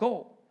towards that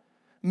goal,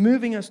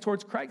 moving us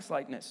towards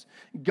Christ-likeness.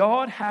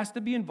 God has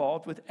to be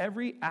involved with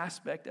every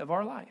aspect of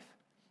our life.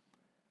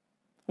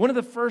 One of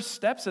the first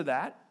steps of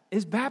that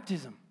is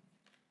baptism.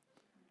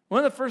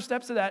 One of the first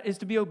steps of that is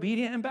to be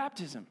obedient in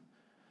baptism.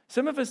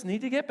 Some of us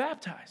need to get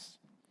baptized.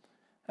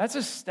 That's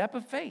a step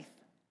of faith.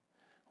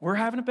 We're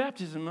having a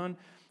baptism on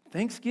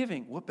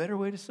Thanksgiving. What better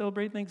way to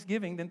celebrate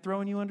Thanksgiving than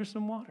throwing you under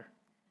some water?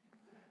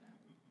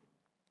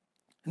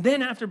 And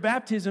then after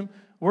baptism,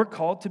 we're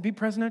called to be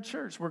present at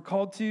church. We're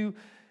called to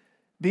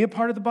be a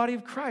part of the body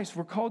of Christ.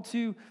 We're called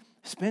to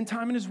spend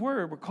time in his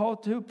word. We're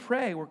called to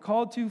pray. We're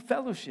called to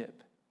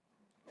fellowship.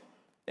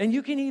 And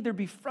you can either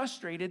be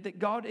frustrated that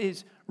God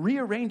is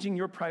rearranging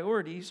your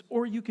priorities,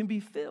 or you can be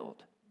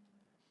filled.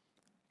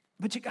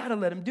 But you got to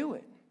let him do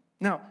it.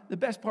 Now, the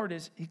best part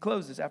is he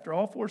closes after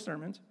all 4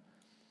 sermons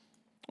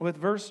with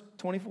verse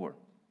 24.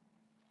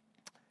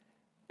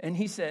 And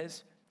he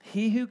says,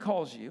 he who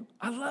calls you,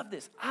 I love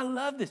this.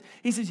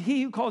 He says,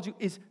 he who calls you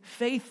is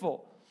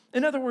faithful.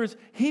 In other words,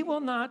 he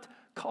will not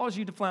cause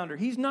you to flounder.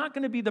 He's not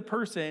going to be the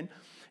person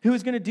who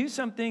is going to do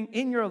something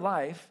in your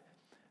life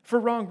for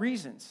wrong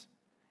reasons.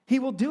 He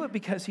will do it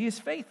because he is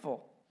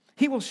faithful.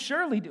 He will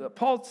surely do it.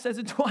 Paul says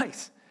it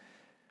twice.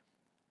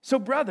 So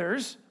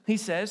brothers, he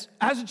says,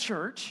 as a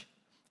church,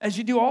 as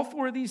you do all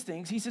 4 of these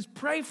things, he says,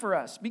 pray for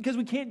us because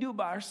we can't do it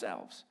by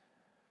ourselves.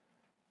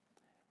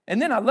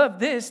 And then I love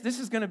this. This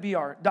is going to be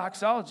our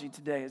doxology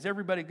today. As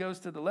everybody goes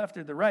to the left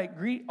or the right,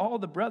 greet all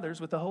the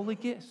brothers with a holy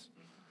kiss.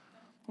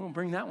 We'll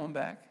bring that one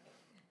back.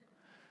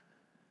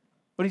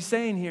 What he's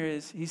saying here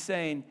is, he's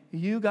saying,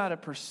 you got to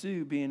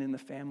pursue being in the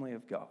family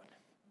of God.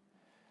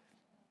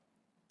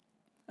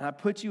 And I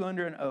put you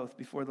under an oath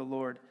before the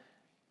Lord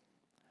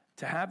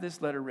to have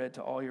this letter read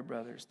to all your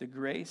brothers. The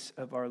grace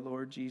of our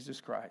Lord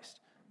Jesus Christ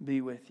be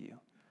with you.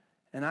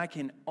 And I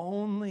can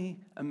only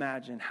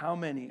imagine how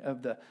many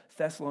of the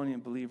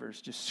Thessalonian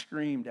believers just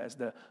screamed as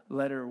the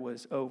letter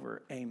was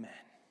over, amen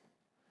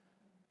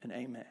and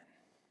amen.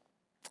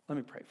 Let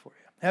me pray for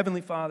you.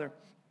 Heavenly Father,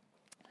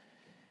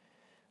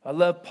 I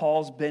love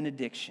Paul's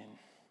benediction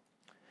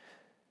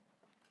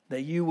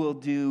that you will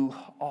do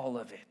all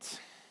of it.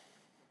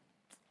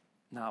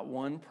 Not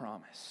one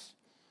promise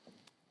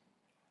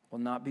will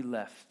not be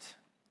left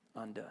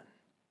undone.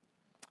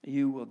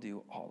 You will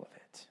do all of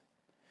it.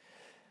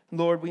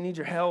 Lord, we need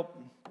your help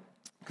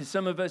because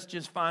some of us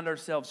just find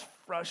ourselves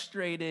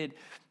frustrated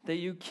that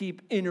you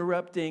keep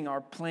interrupting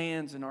our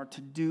plans and our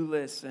to-do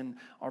lists and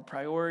our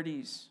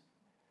priorities.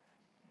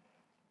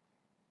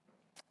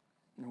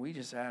 And we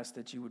just ask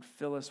that you would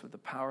fill us with the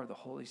power of the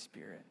Holy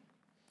Spirit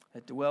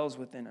that dwells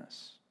within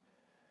us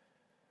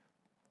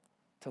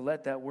to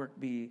let that work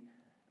be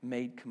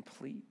made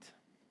complete.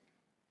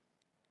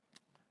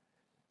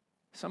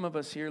 Some of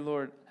us here,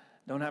 Lord,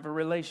 don't have a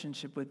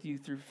relationship with you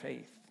through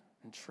faith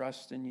and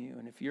trust in you.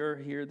 And if you're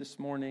here this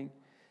morning,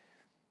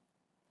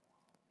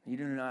 you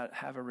do not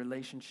have a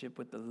relationship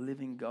with the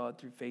living God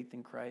through faith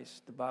in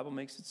Christ, the Bible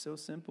makes it so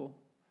simple.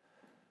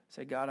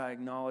 Say, God, I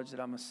acknowledge that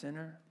I'm a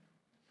sinner.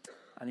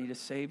 I need a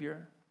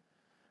Savior.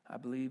 I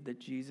believe that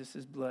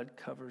Jesus' blood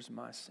covers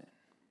my sin.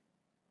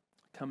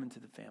 Come into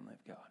the family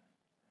of God.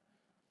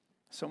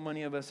 So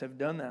many of us have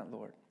done that,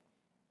 Lord.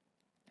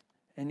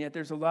 And yet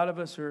there's a lot of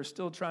us who are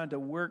still trying to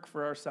work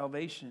for our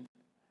salvation.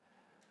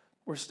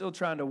 We're still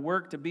trying to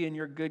work to be in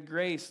your good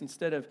grace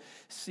instead of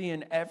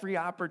seeing every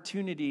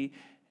opportunity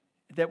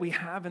that we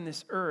have in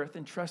this earth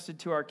entrusted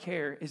to our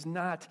care is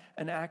not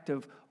an act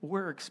of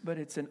works, but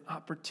it's an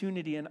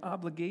opportunity, an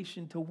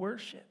obligation to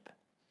worship.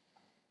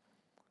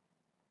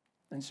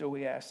 And so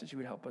we ask that you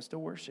would help us to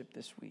worship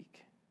this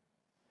week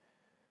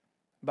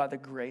by the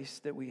grace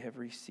that we have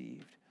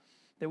received,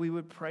 that we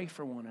would pray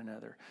for one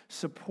another,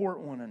 support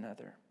one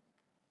another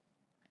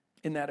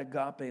in that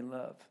agape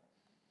love,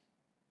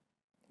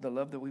 the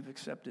love that we've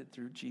accepted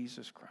through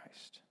Jesus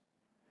Christ.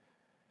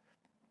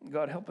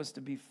 God, help us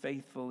to be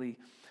faithfully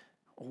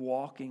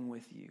walking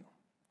with you,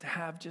 to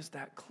have just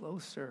that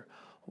closer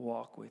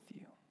walk with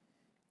you,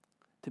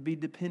 to be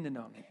dependent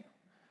on you,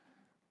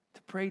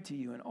 to pray to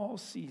you in all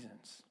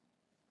seasons,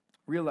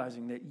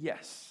 realizing that,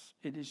 yes,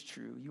 it is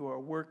true. You are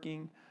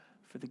working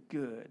for the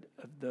good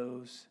of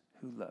those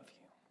who love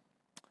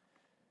you.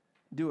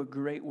 Do a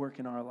great work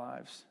in our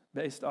lives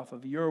based off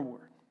of your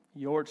word,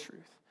 your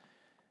truth,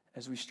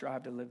 as we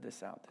strive to live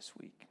this out this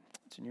week.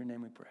 It's in your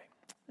name we pray.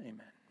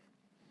 Amen.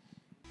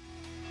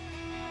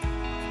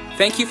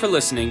 Thank you for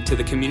listening to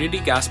the Community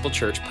Gospel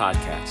Church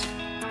podcast.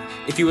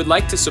 If you would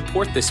like to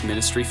support this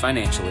ministry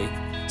financially,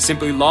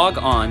 simply log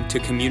on to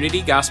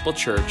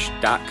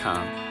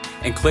communitygospelchurch.com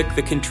and click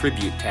the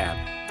Contribute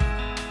tab.